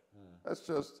repaired. That's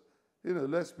just,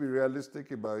 let's be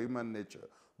realistic about human nature.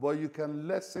 But you can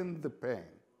lessen the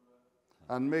pain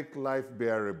and make life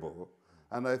bearable.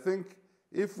 And I think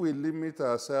if we limit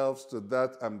ourselves to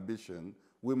that ambition,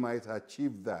 we might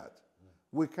achieve that.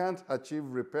 We can't achieve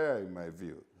repair, in my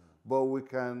view, but we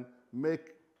can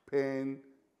make pain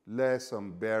less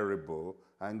unbearable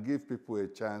and give people a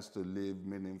chance to live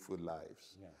meaningful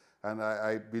lives. Yeah. And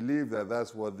I believe that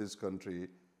that's what this country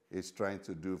is trying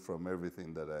to do from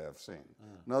everything that I have seen.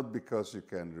 Not because you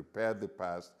can repair the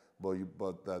past,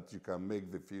 but that you can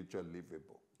make the future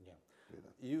livable. Yeah.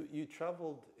 You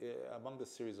traveled, among the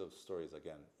series of stories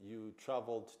again, you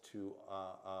traveled to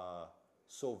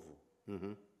Sovu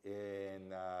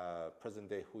in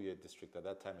present-day Huye district. At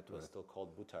that time it was still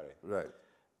called Butare. Right.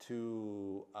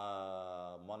 To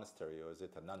a monastery, or is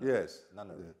it a nunnery? Yes.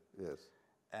 Nunnery. Yes.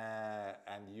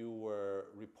 And you were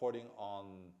reporting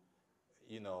on,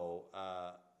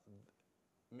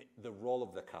 the role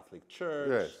of the Catholic Church.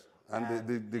 Yes,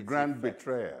 and the grand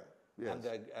betrayer. Yes.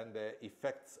 And the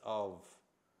effects of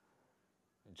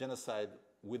genocide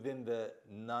within the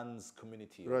nuns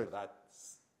community of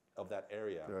that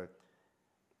area. Right.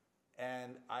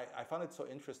 And I found it so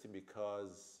interesting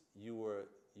because you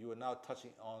were now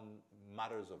touching on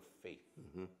matters of faith.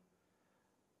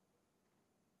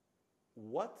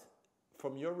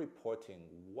 From your reporting,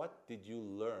 what did you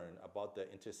learn about the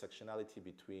intersectionality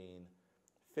between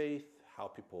faith, how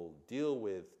people deal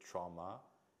with trauma,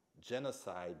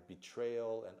 genocide,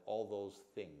 betrayal, and all those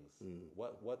things?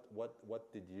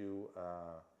 What did you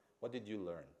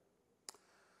learn?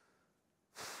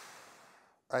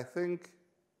 I think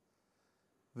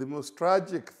the most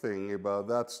tragic thing about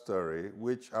that story,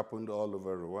 which happened all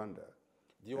over Rwanda.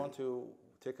 Do you want to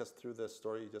take us through the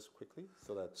story just quickly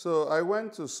so that? So I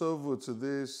went to Sovu, to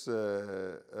this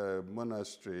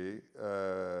monastery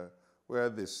where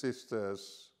the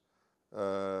sisters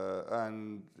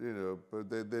and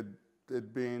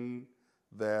they'd been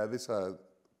there. These are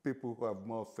people who have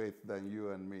more faith than you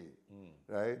and me,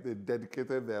 right? They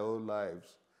dedicated their whole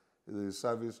lives to the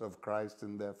service of Christ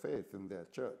in their faith, in their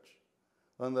church,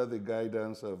 under the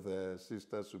guidance of their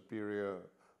sister superior,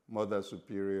 mother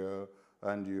superior,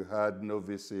 and you had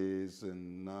novices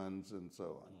and nuns and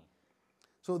so on.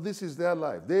 So this is their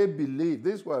life. They believe.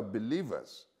 These were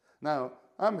believers. Now,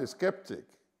 I'm a skeptic.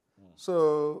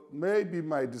 So maybe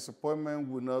my disappointment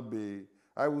will not be,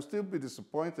 I will still be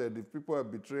disappointed if people are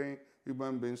betraying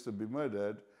human beings to be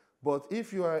murdered. But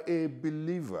if you are a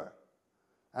believer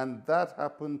and that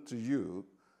happened to you,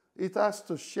 it has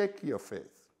to shake your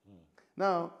faith.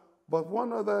 Now, but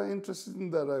one other interesting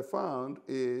thing that I found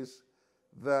is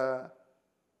that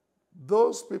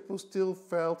those people still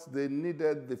felt they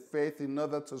needed the faith in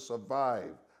order to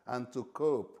survive and to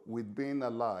cope with being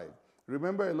alive.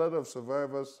 Remember, a lot of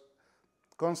survivors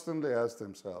constantly ask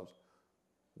themselves,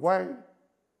 why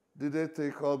did they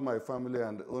take all my family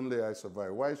and only I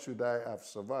survived? Why should I have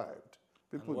survived?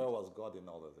 And where was God in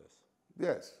all of this?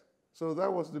 Yes. So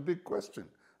that was the big question.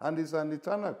 And it's an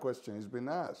eternal question. It's been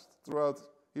asked throughout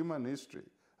human history.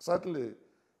 Certainly,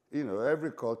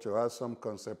 every culture has some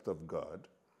concept of God.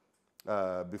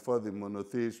 Before the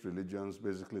monotheist religions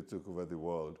basically took over the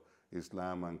world,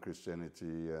 Islam and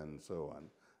Christianity and so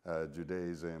on,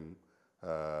 Judaism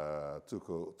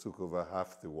took over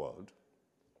half the world.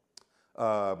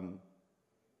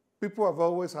 People have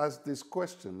always asked this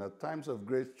question at times of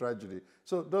great tragedy.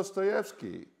 So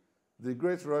Dostoevsky, the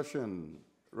great Russian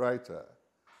writer,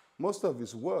 most of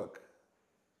his work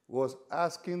was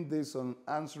asking this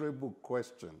unanswerable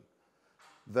question,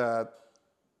 that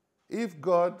if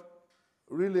God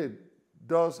really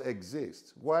does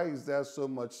exist, why is there so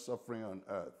much suffering on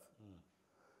earth?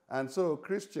 And so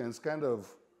Christians kind of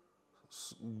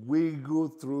wiggle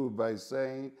through by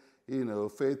saying,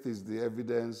 faith is the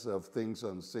evidence of things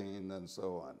unseen and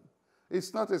so on.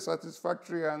 It's not a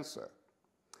satisfactory answer.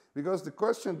 Because the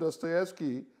question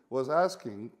Dostoevsky was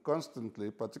asking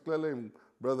constantly, particularly in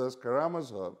Brothers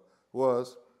Karamazov,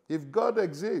 was, if God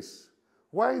exists,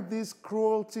 why this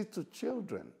cruelty to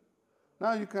children?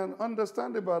 Now you can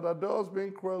understand about adults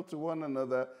being cruel to one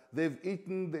another. They've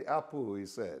eaten the apple, he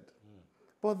said.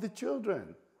 But the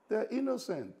children, they're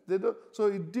innocent. They don't. So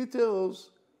it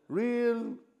details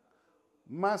real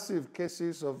massive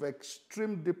cases of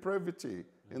extreme depravity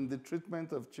in the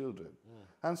treatment of children.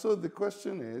 And so the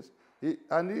question is,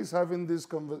 he's having this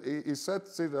conversation, he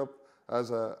sets it up as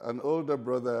an older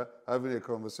brother having a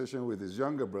conversation with his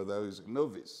younger brother who's a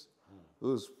novice,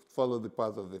 who's followed the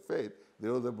path of the faith. The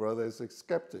older brother is a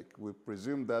skeptic. We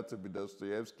presume that to be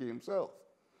Dostoevsky himself.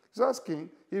 He's asking,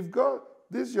 if God,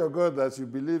 this is your God that you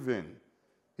believe in,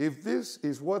 if this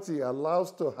is what he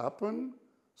allows to happen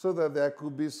so that there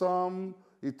could be some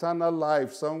eternal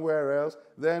life somewhere else,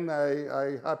 then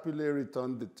I happily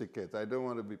return the ticket. I don't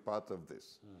want to be part of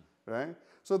this, right?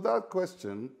 So that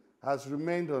question has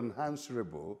remained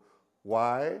unanswerable.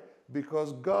 Why?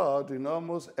 Because God, in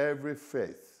almost every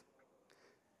faith,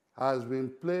 has been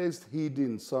placed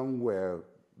hidden somewhere,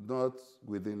 not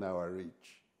within our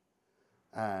reach.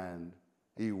 And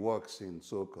he works in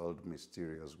so-called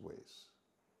mysterious ways.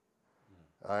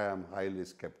 I am highly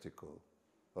skeptical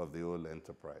of the whole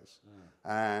enterprise.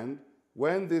 And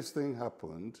when this thing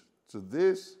happened to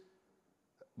these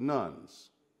nuns,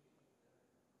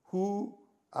 who,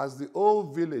 as the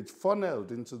old village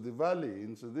funneled into the valley,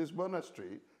 into this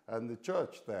monastery and the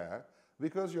church there,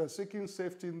 because you're seeking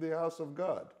safety in the house of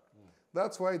God.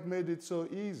 That's why it made it so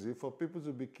easy for people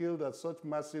to be killed at such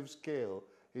massive scale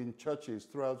in churches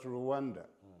throughout Rwanda.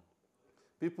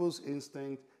 People's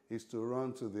instinct is to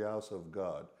run to the house of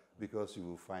God because you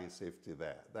will find safety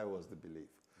there. That was the belief.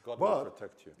 God will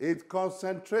protect you. It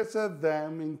concentrated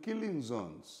them in killing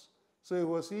zones. So it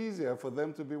was easier for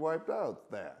them to be wiped out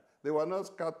there. They were not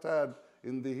scattered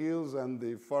in the hills and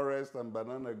the forest and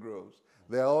banana groves.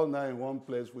 They are all now in one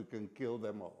place. We can kill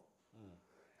them all.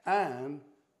 And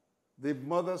the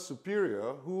Mother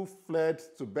Superior, who fled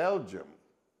to Belgium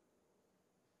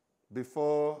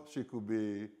before she could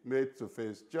be made to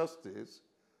face justice,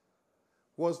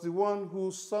 was the one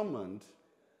who summoned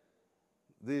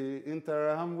the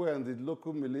Interahamwe and the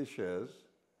local militias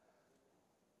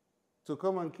to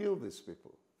come and kill these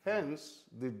people. Hence,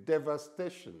 the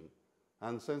devastation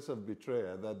and sense of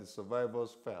betrayal that the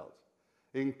survivors felt.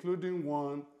 including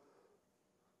one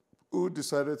who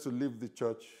decided to leave the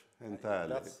church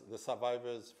entirely. That's the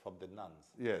survivors from the nuns.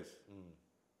 Yes.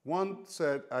 One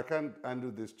said, I can't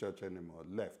handle this church anymore,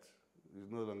 left. He's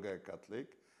no longer a Catholic.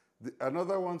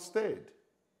 Another one stayed.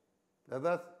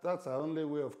 That's our only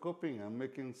way of coping and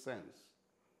making sense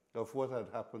of what had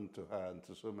happened to her and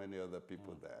to so many other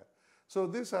people there. So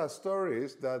these are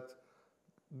stories that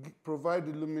provide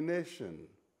illumination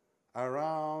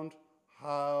around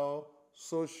how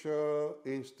social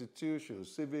institutions,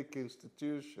 civic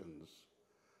institutions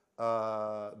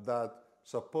that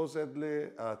supposedly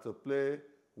are to play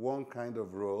one kind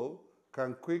of role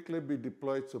can quickly be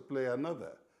deployed to play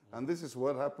another. And this is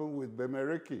what happened with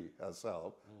Bemeriki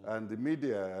herself and the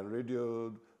media and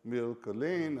Radio Mille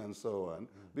Collines and so on,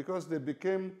 because they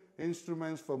became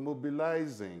instruments for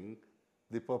mobilizing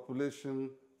the population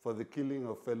for the killing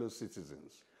of fellow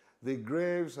citizens. The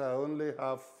graves are only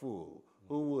half full.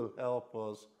 Who will help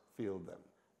us fill them?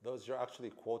 Those, you're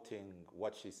actually quoting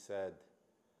what she said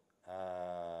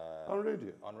on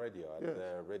radio. On radio, at Yes.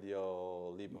 the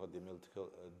Radio Libre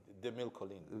de Mille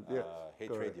Collines, Yes, Hate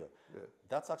correct. Radio. Yeah.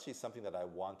 That's actually something that I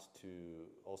want to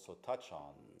also touch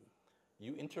on.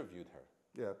 You interviewed her.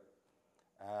 Yeah.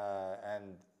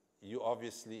 And you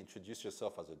obviously introduced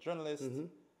yourself as a journalist.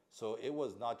 So it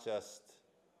was not just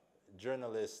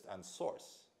journalist and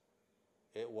source.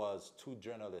 It was two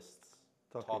journalists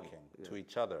talking to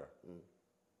each other.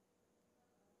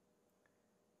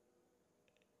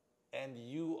 And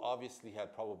you obviously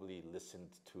had probably listened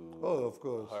to of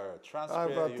course. her transcript. I've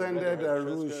you read attended her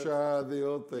transcripts. Arusha, the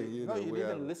whole thing. No, know, you we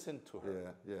didn't have- listen to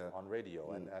her on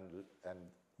radio and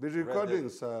The read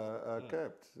recordings are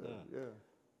kept. Yeah.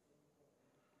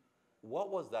 What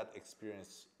was that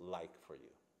experience like for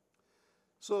you?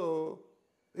 So,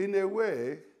 in a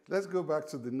way, let's go back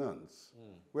to the nuns,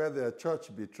 where their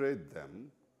church betrayed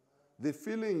them. The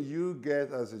feeling you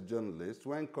get as a journalist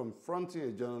when confronting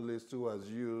a journalist who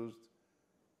has used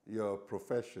your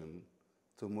profession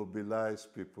to mobilize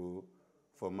people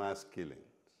for mass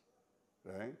killings,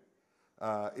 right,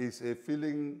 is a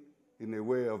feeling in a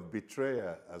way of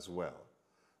betrayal as well.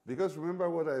 Because remember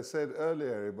what I said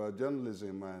earlier about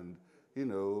journalism and,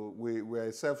 we're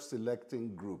a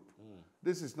self-selecting group.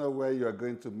 This is not where you are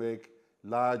going to make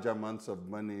large amounts of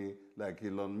money like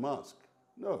Elon Musk.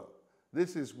 No.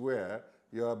 This is where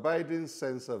your abiding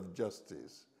sense of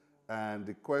justice and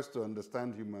the quest to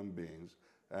understand human beings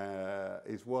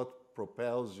is what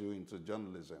propels you into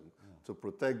journalism, to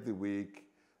protect the weak,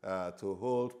 to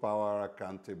hold power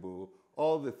accountable,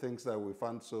 all the things that we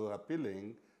find so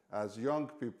appealing as young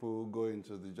people go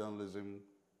into the journalism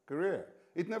career.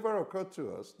 It never occurred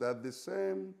to us that the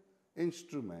same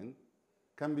instrument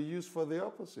can be used for the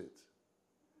opposite,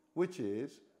 which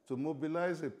is to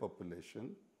mobilize a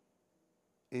population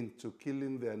into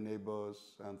killing their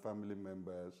neighbors and family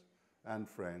members and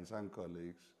friends and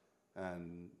colleagues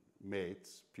and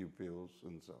mates, pupils,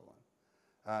 and so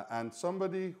on. And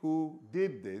somebody who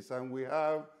did this, and we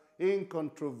have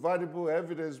incontrovertible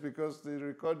evidence because the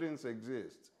recordings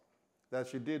exist, that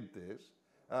she did this,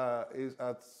 is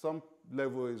at some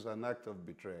level is an act of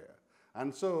betrayal.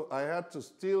 And so I had to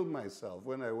steel myself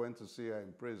when I went to see her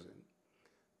in prison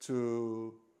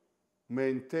to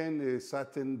maintain a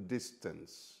certain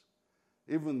distance,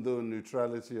 even though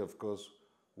neutrality, of course,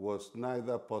 was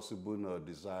neither possible nor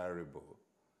desirable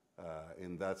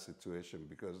in that situation,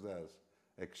 because there's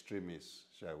extremists,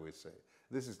 shall we say.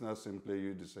 This is not simply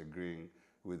you disagreeing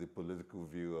with the political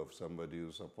view of somebody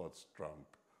who supports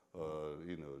Trump or,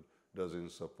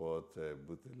 doesn't support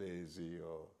Buthelezi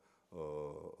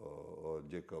or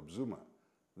Jacob Zuma.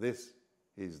 This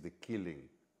is the killing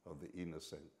of the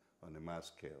innocent on a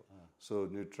mass scale. So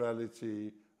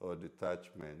neutrality or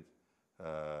detachment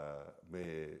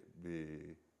may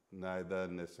be neither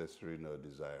necessary nor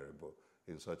desirable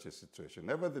in such a situation.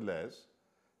 Nevertheless,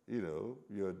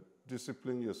 you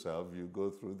discipline yourself, you go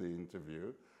through the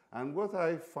interview, and what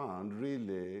I found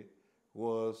really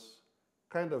was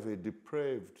kind of a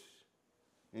depraved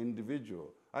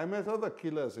individual. I met other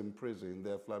killers in prison in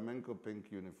their flamenco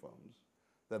pink uniforms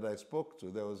that I spoke to.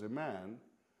 There was a man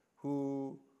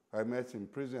who I met in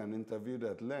prison and interviewed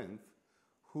at length,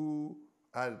 who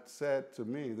had said to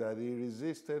me that he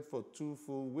resisted for 2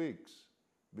 full weeks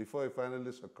before he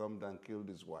finally succumbed and killed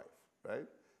his wife, right?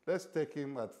 Let's take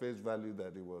him at face value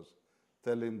that he was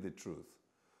telling the truth.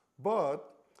 But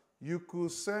you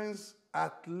could sense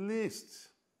at least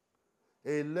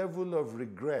a level of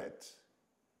regret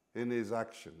in his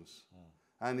actions.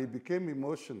 And he became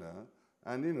emotional,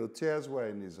 and tears were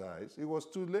in his eyes. It was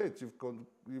too late.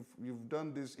 You've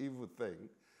done this evil thing.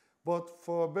 But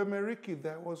for Bemeriki,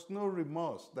 there was no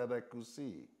remorse that I could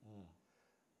see.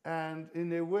 And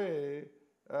in a way,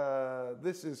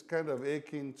 this is kind of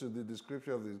akin to the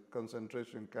description of the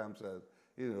concentration camps as,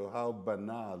 how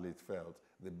banal it felt,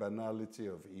 the banality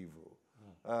of evil.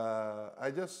 I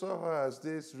just saw her as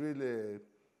this really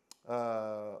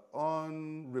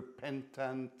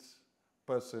unrepentant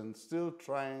person, still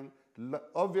trying,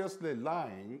 obviously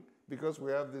lying, because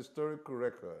we have the historical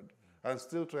record, and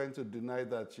still trying to deny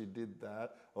that she did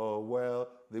that, or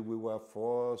that we were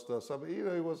forced or something.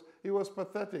 It was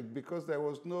pathetic because there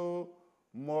was no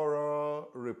moral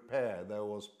repair that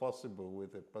was possible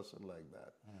with a person like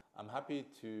that. I'm happy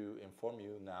to inform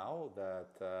you now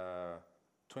that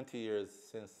 20 years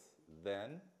since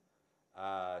then,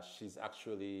 she's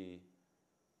actually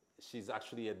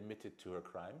admitted to her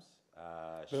crimes.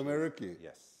 Bemeriki?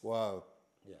 Yes. Wow.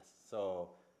 Yes.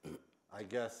 So I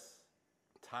guess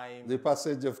time... The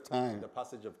passage of time. The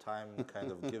passage of time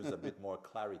kind of gives a bit more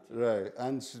clarity. Right.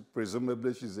 And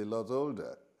presumably she's a lot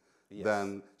older. Yes.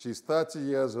 Than she's 30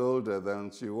 years older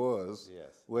than she was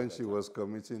when she was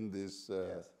committing these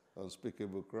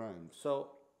unspeakable crimes.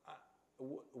 So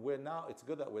it's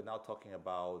good that we're now talking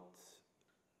about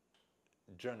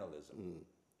journalism.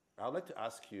 I'd like to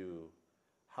ask you,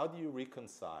 how do you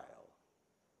reconcile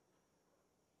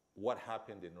what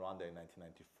happened in Rwanda in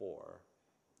 1994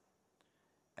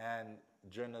 and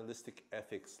journalistic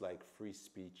ethics like free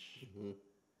speech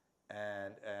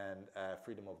and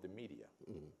freedom of the media?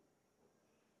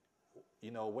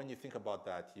 When you think about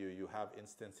that, you have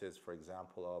instances, for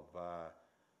example, of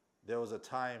there was a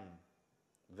time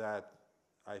that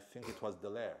I think it was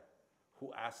Dele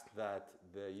who asked that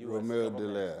the U.S. Romeo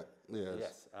government... Dele,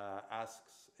 yes.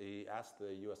 He asked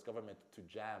the U.S. government to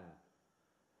jam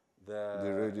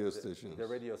the radio station. The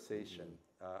radio station,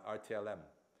 RTLM.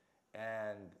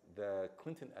 And the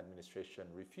Clinton administration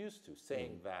refused to,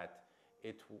 saying that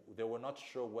they were not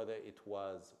sure whether it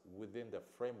was within the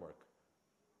framework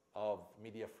of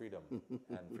media freedom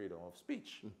and freedom of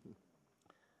speech.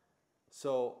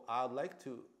 So I'd like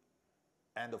to,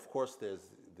 and of course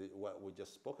there's what we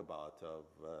just spoke about of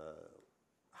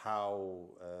how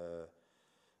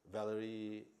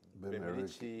Valerie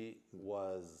Bemeriki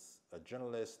was a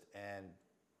journalist and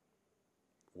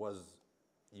was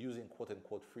using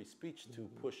quote-unquote free speech to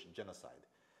push genocide.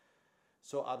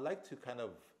 So I'd like to kind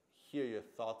of hear your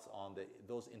thoughts on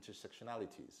those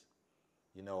intersectionalities.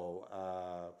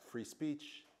 Free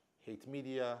speech, hate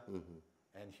media,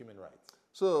 and human rights.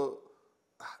 So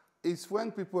it's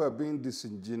when people are being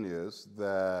disingenuous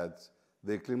that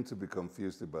they claim to be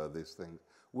confused about these things.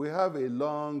 We have a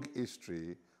long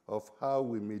history of how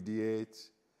we mediate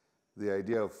the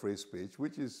idea of free speech,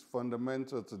 which is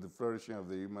fundamental to the flourishing of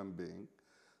the human being,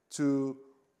 to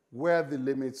where the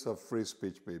limits of free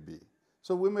speech may be.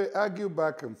 So we may argue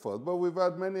back and forth, but we've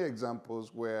had many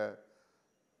examples where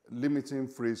limiting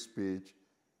free speech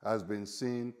has been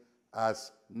seen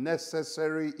as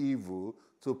necessary evil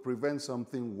to prevent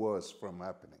something worse from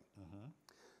happening.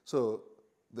 So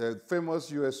the famous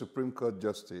U.S. Supreme Court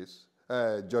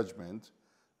judgment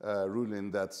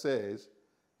ruling that says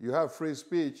you have free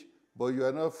speech, but you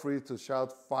are not free to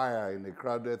shout fire in a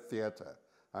crowded theater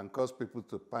and cause people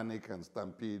to panic and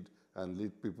stampede and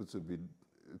lead people to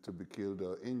be killed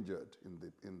or injured in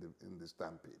the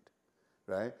stampede,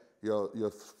 right?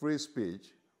 Your free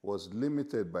speech was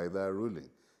limited by that ruling.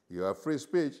 You have free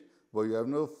speech, but you have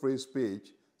no free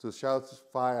speech to shout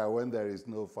fire when there is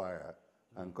no fire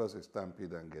and cause a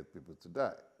stampede and get people to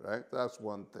die, right? That's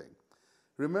one thing.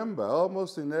 Remember,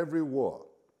 almost in every war,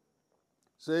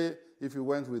 say if you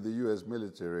went with the US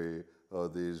military or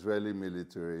the Israeli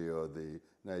military or the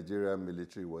Nigerian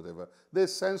military, whatever, they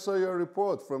censor your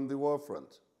report from the war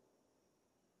front,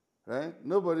 right?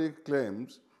 Nobody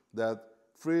claims that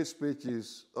free speech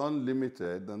is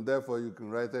unlimited and therefore you can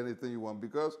write anything you want,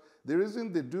 because the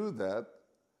reason they do that,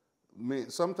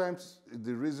 sometimes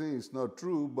the reason is not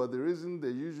true, but the reason they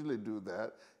usually do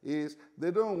that is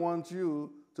they don't want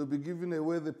you to be giving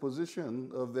away the position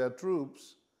of their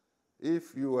troops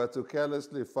if you were to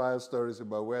carelessly file stories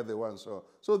about where they want.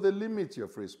 So they limit your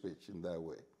free speech in that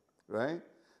way, right?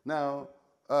 Now,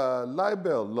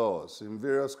 libel laws in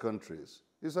various countries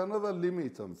is another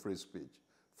limit on free speech.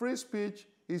 Free speech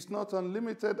is not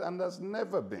unlimited and has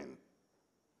never been.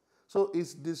 So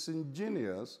it's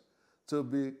disingenuous to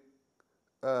be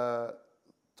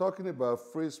talking about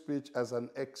free speech as an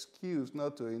excuse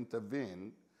not to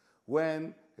intervene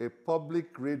when a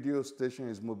public radio station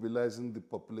is mobilizing the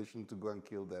population to go and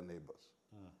kill their neighbors.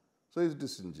 So it's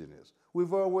disingenuous.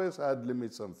 We've always had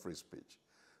limits on free speech.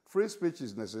 Free speech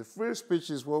is necessary. Free speech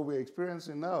is what we're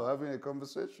experiencing now, having a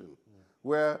conversation.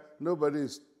 where nobody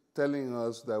is telling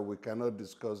us that we cannot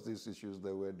discuss these issues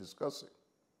that we're discussing.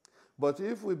 But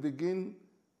if we begin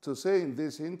to say in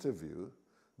this interview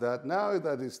that now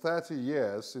that it's 30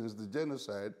 years since the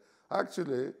genocide,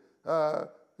 actually,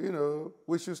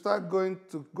 we should start going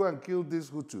to go and kill these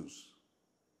Hutus,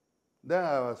 then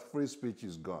our free speech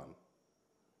is gone.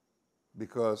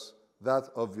 Because that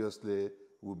obviously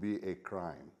will be a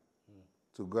crime,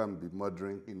 to go and be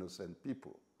murdering innocent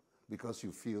people, because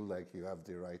you feel like you have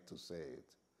the right to say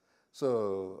it.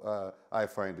 So I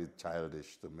find it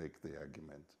childish to make the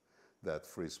argument that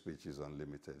free speech is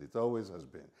unlimited. It always has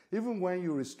been. Even when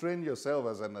you restrain yourself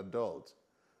as an adult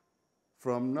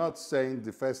from not saying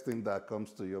the first thing that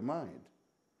comes to your mind,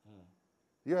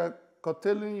 you're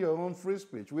curtailing your own free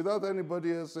speech without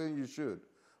anybody else saying you should.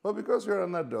 But because you're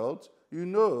an adult, you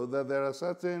know that there are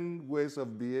certain ways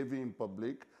of behaving in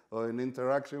public or in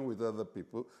interaction with other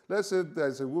people. Let's say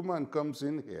there's a woman comes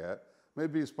in here,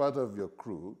 maybe it's part of your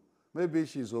crew, maybe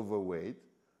she's overweight.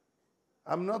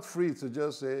 I'm not free to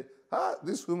just say,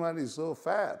 this woman is so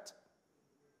fat,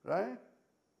 right?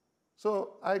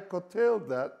 So I curtailed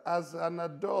that as an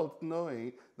adult,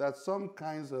 knowing that some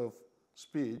kinds of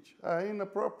speech are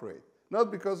inappropriate,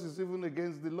 not because it's even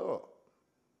against the law.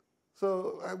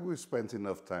 So we spent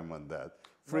enough time on that.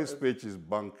 Free speech is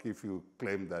bunk if you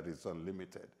claim that it's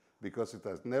unlimited, because it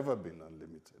has never been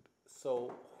unlimited.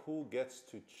 So who gets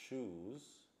to choose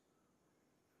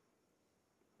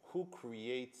who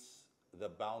creates the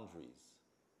boundaries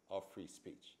of free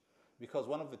speech? Because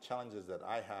one of the challenges that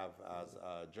I have as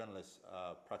a journalist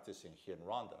practicing here in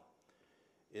Rwanda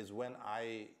is when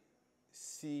I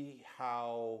see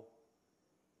how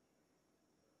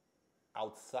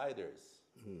outsiders,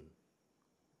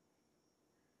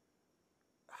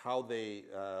 how they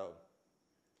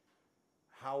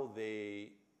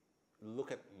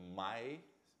look at my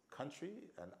country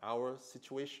and our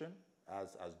situation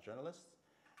as journalists,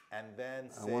 and then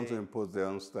say, I want to impose their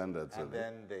own standards. And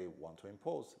then they want to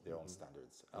impose their own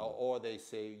standards. Or they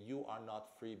say, you are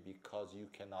not free because you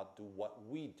cannot do what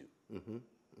we do.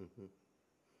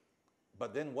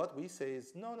 But then what we say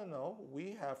is, no,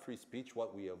 we have free speech.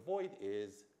 What we avoid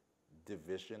is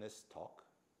divisionist talk,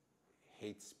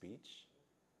 hate speech,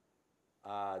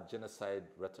 genocide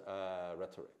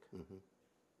rhetoric.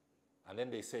 And then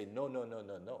they say,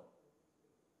 no.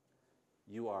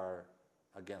 You are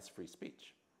against free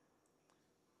speech.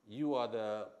 You are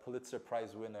the Pulitzer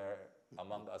Prize winner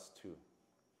among us too.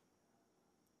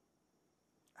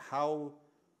 How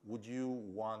would you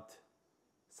want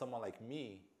someone like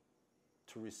me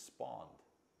to respond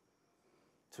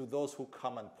to those who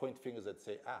come and point fingers and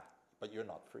say, but you're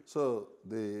not free? So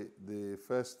the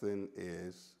first thing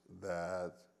is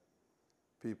that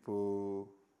people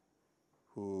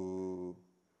who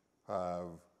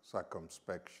have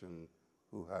circumspection,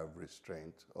 who have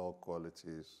restraint, all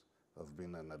qualities of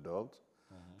being an adult,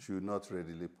 should not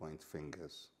readily point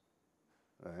fingers,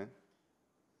 right?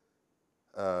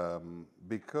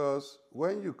 Because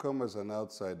when you come as an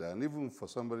outsider, and even for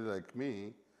somebody like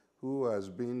me, who has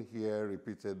been here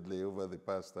repeatedly over the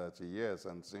past 30 years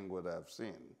and seen what I've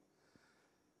seen,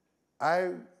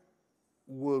 I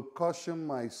will caution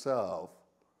myself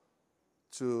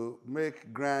to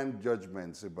make grand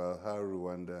judgments about how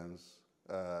Rwandans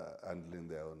are handling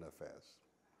their own affairs.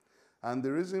 And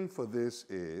the reason for this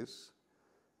is,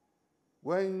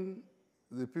 when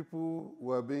the people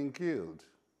were being killed,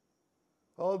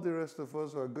 all the rest of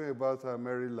us were going about our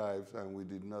merry lives and we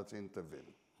did not intervene.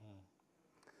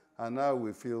 And now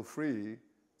we feel free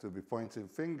to be pointing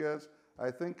fingers.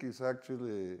 I think it's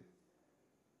actually,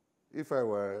 if I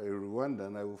were a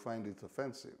Rwandan, I would find it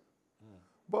offensive.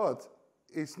 But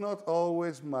it's not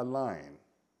always malign,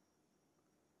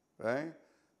 right?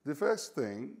 The first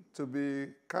thing, to be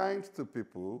kind to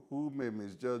people who may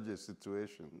misjudge a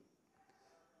situation,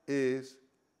 is,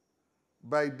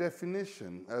 by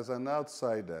definition, as an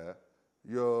outsider,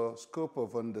 your scope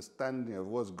of understanding of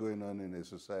what's going on in a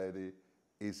society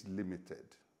is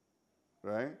limited,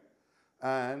 right?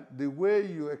 And the way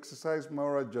you exercise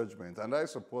moral judgment, and I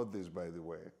support this, by the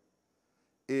way,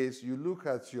 is you look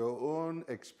at your own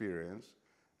experience,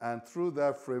 and through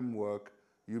that framework,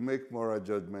 you make moral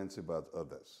judgments about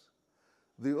others.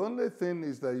 The only thing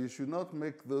is that you should not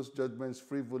make those judgments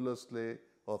frivolously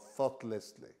or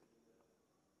thoughtlessly.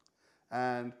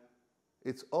 And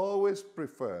it's always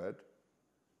preferred,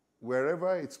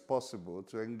 wherever it's possible,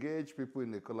 to engage people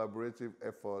in a collaborative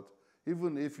effort,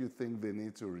 even if you think they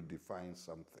need to redefine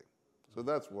something. So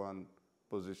that's one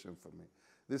position for me.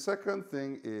 The second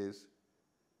thing is,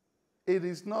 it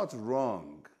is not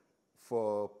wrong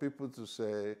for people to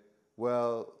say,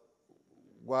 well,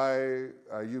 why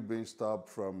are you being stopped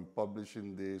from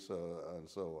publishing this and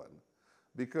so on?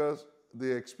 Because the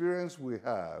experience we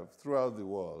have throughout the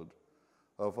world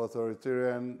of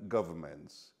authoritarian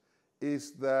governments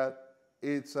is that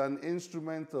it's an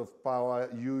instrument of power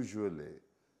usually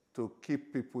to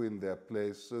keep people in their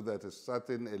place so that a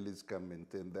certain elites can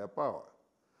maintain their power.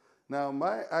 Now,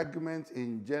 my argument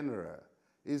in general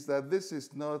is that this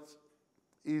is not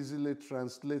easily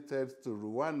translated to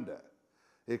Rwanda,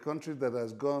 a country that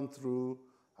has gone through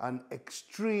an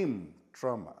extreme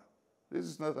trauma. This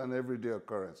is not an everyday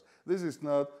occurrence. This is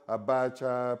not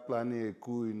Abacha planning a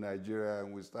coup in Nigeria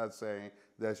and we start saying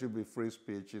there should be free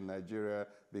speech in Nigeria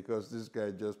because this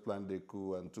guy just planned a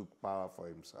coup and took power for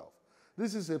himself.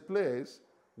 This is a place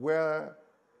where,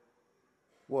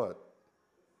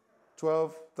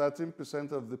 12,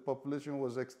 13% of the population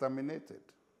was exterminated.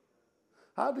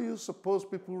 How do you suppose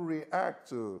people react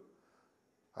to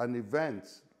an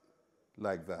event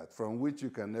like that, from which you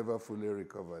can never fully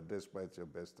recover despite your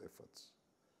best efforts?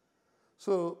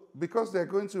 So, because they're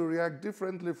going to react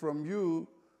differently from you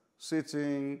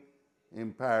sitting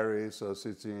in Paris or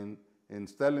sitting in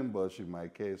Stellenbosch, in my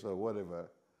case, or whatever,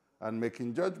 and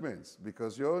making judgments,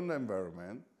 because your own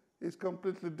environment is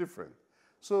completely different.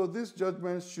 So these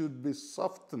judgments should be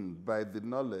softened by the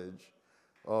knowledge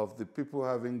of the people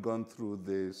having gone through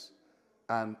this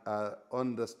and are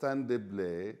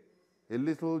understandably a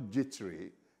little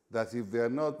jittery that if they are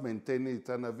not maintaining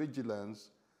eternal vigilance,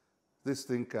 this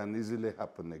thing can easily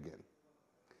happen again.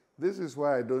 This is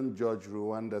why I don't judge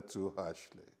Rwanda too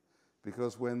harshly,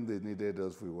 because when they needed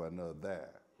us, we were not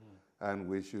there. And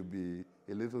we should be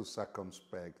a little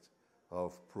circumspect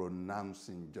of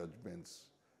pronouncing judgments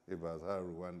about how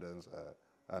Rwandans are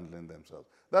handling themselves.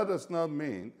 That does not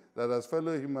mean that as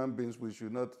fellow human beings, we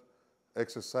should not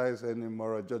exercise any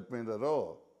moral judgment at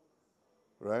all,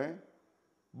 right?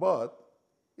 But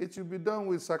it should be done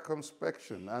with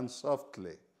circumspection and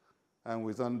softly and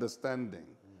with understanding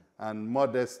and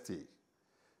modesty.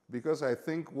 Because I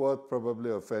think what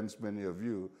probably offends many of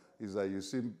you is that you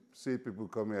see people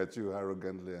coming at you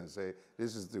arrogantly and say,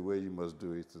 this is the way you must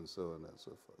do it, and so on and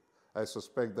so forth. I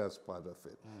suspect that's part of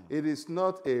it. It is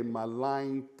not a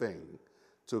malign thing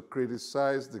to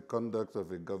criticize the conduct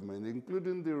of a government,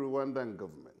 including the Rwandan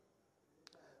government.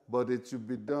 But it should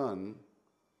be done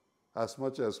as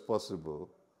much as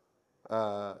possible,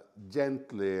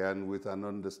 gently and with an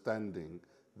understanding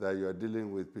that you are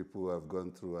dealing with people who have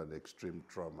gone through an extreme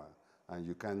trauma, and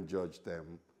you can't judge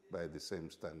them by the same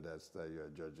standards that you are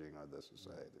judging other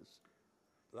societies.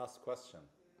 Last question.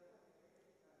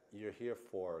 You're here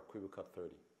for Quibuka 30.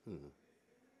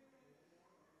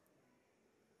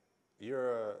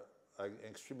 You're an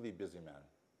extremely busy man.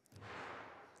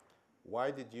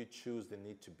 Why did you choose the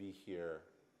need to be here?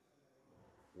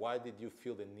 Why did you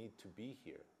feel the need to be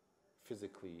here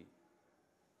physically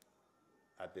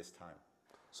at this time?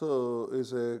 So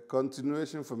it's a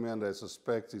continuation for me, and I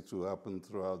suspect it will happen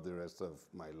throughout the rest of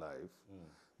my life,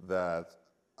 that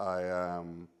I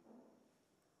am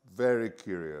very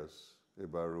curious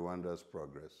about Rwanda's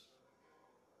progress,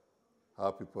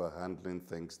 how people are handling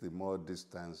things, the more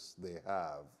distance they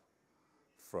have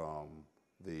from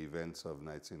the events of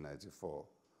 1994,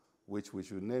 which we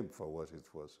should name for what it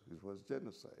was. It was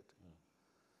genocide.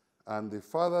 And the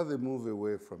farther they move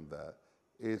away from that,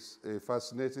 it's a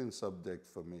fascinating subject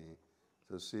for me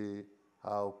to see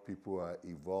how people are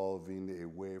evolving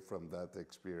away from that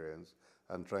experience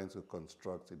and trying to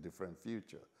construct a different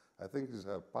future. I think it's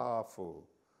a powerful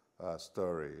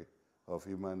story of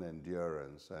human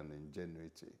endurance and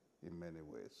ingenuity in many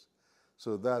ways.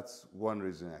 So that's one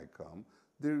reason I come.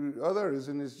 The other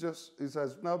reason is just, it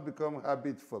has now become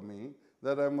habit for me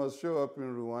that I must show up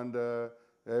in Rwanda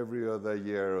every other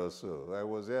year or so. I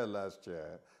was here last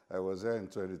year. I was here in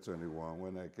 2021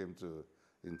 when I came to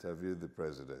interview the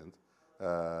president.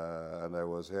 And I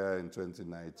was here in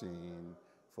 2019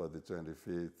 for the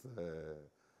 25th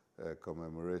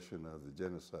commemoration of the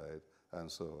genocide and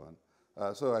so on.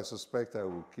 So I suspect I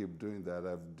will keep doing that.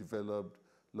 I've developed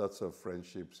lots of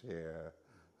friendships here.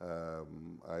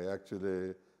 I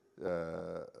actually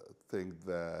think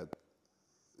that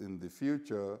in the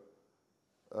future,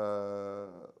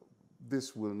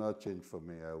 this will not change for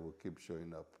me. I will keep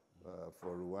showing up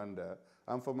for Rwanda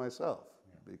and for myself,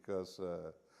 because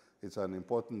it's an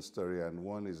important story, and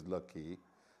one is lucky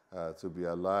to be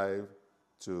alive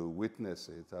to witness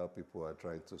it, how people are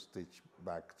trying to stitch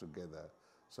back together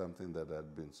something that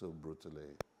had been so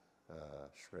brutally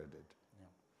shredded.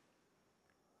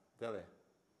 Dele,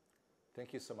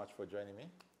 thank you so much for joining me.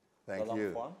 Thank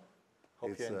you. Fun.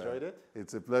 Hope you enjoyed it.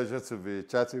 It's a pleasure to be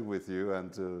chatting with you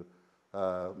and to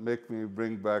make me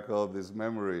bring back all these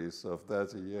memories of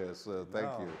 30 years. So thank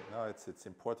you. No, it's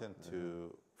important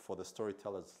for the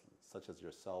storytellers such as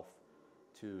yourself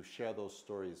to share those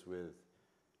stories with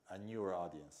a newer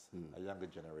audience, a younger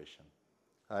generation.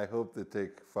 I hope they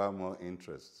take far more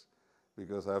interest,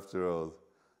 because after all,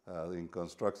 in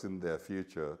constructing their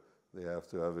future, they have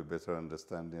to have a better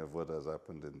understanding of what has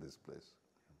happened in this place.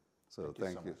 So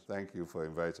thank you. Thank you for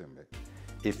inviting me.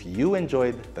 If you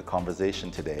enjoyed the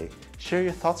conversation today, share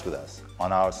your thoughts with us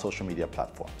on our social media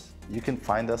platforms. You can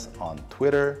find us on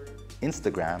Twitter,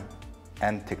 Instagram,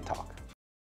 and TikTok.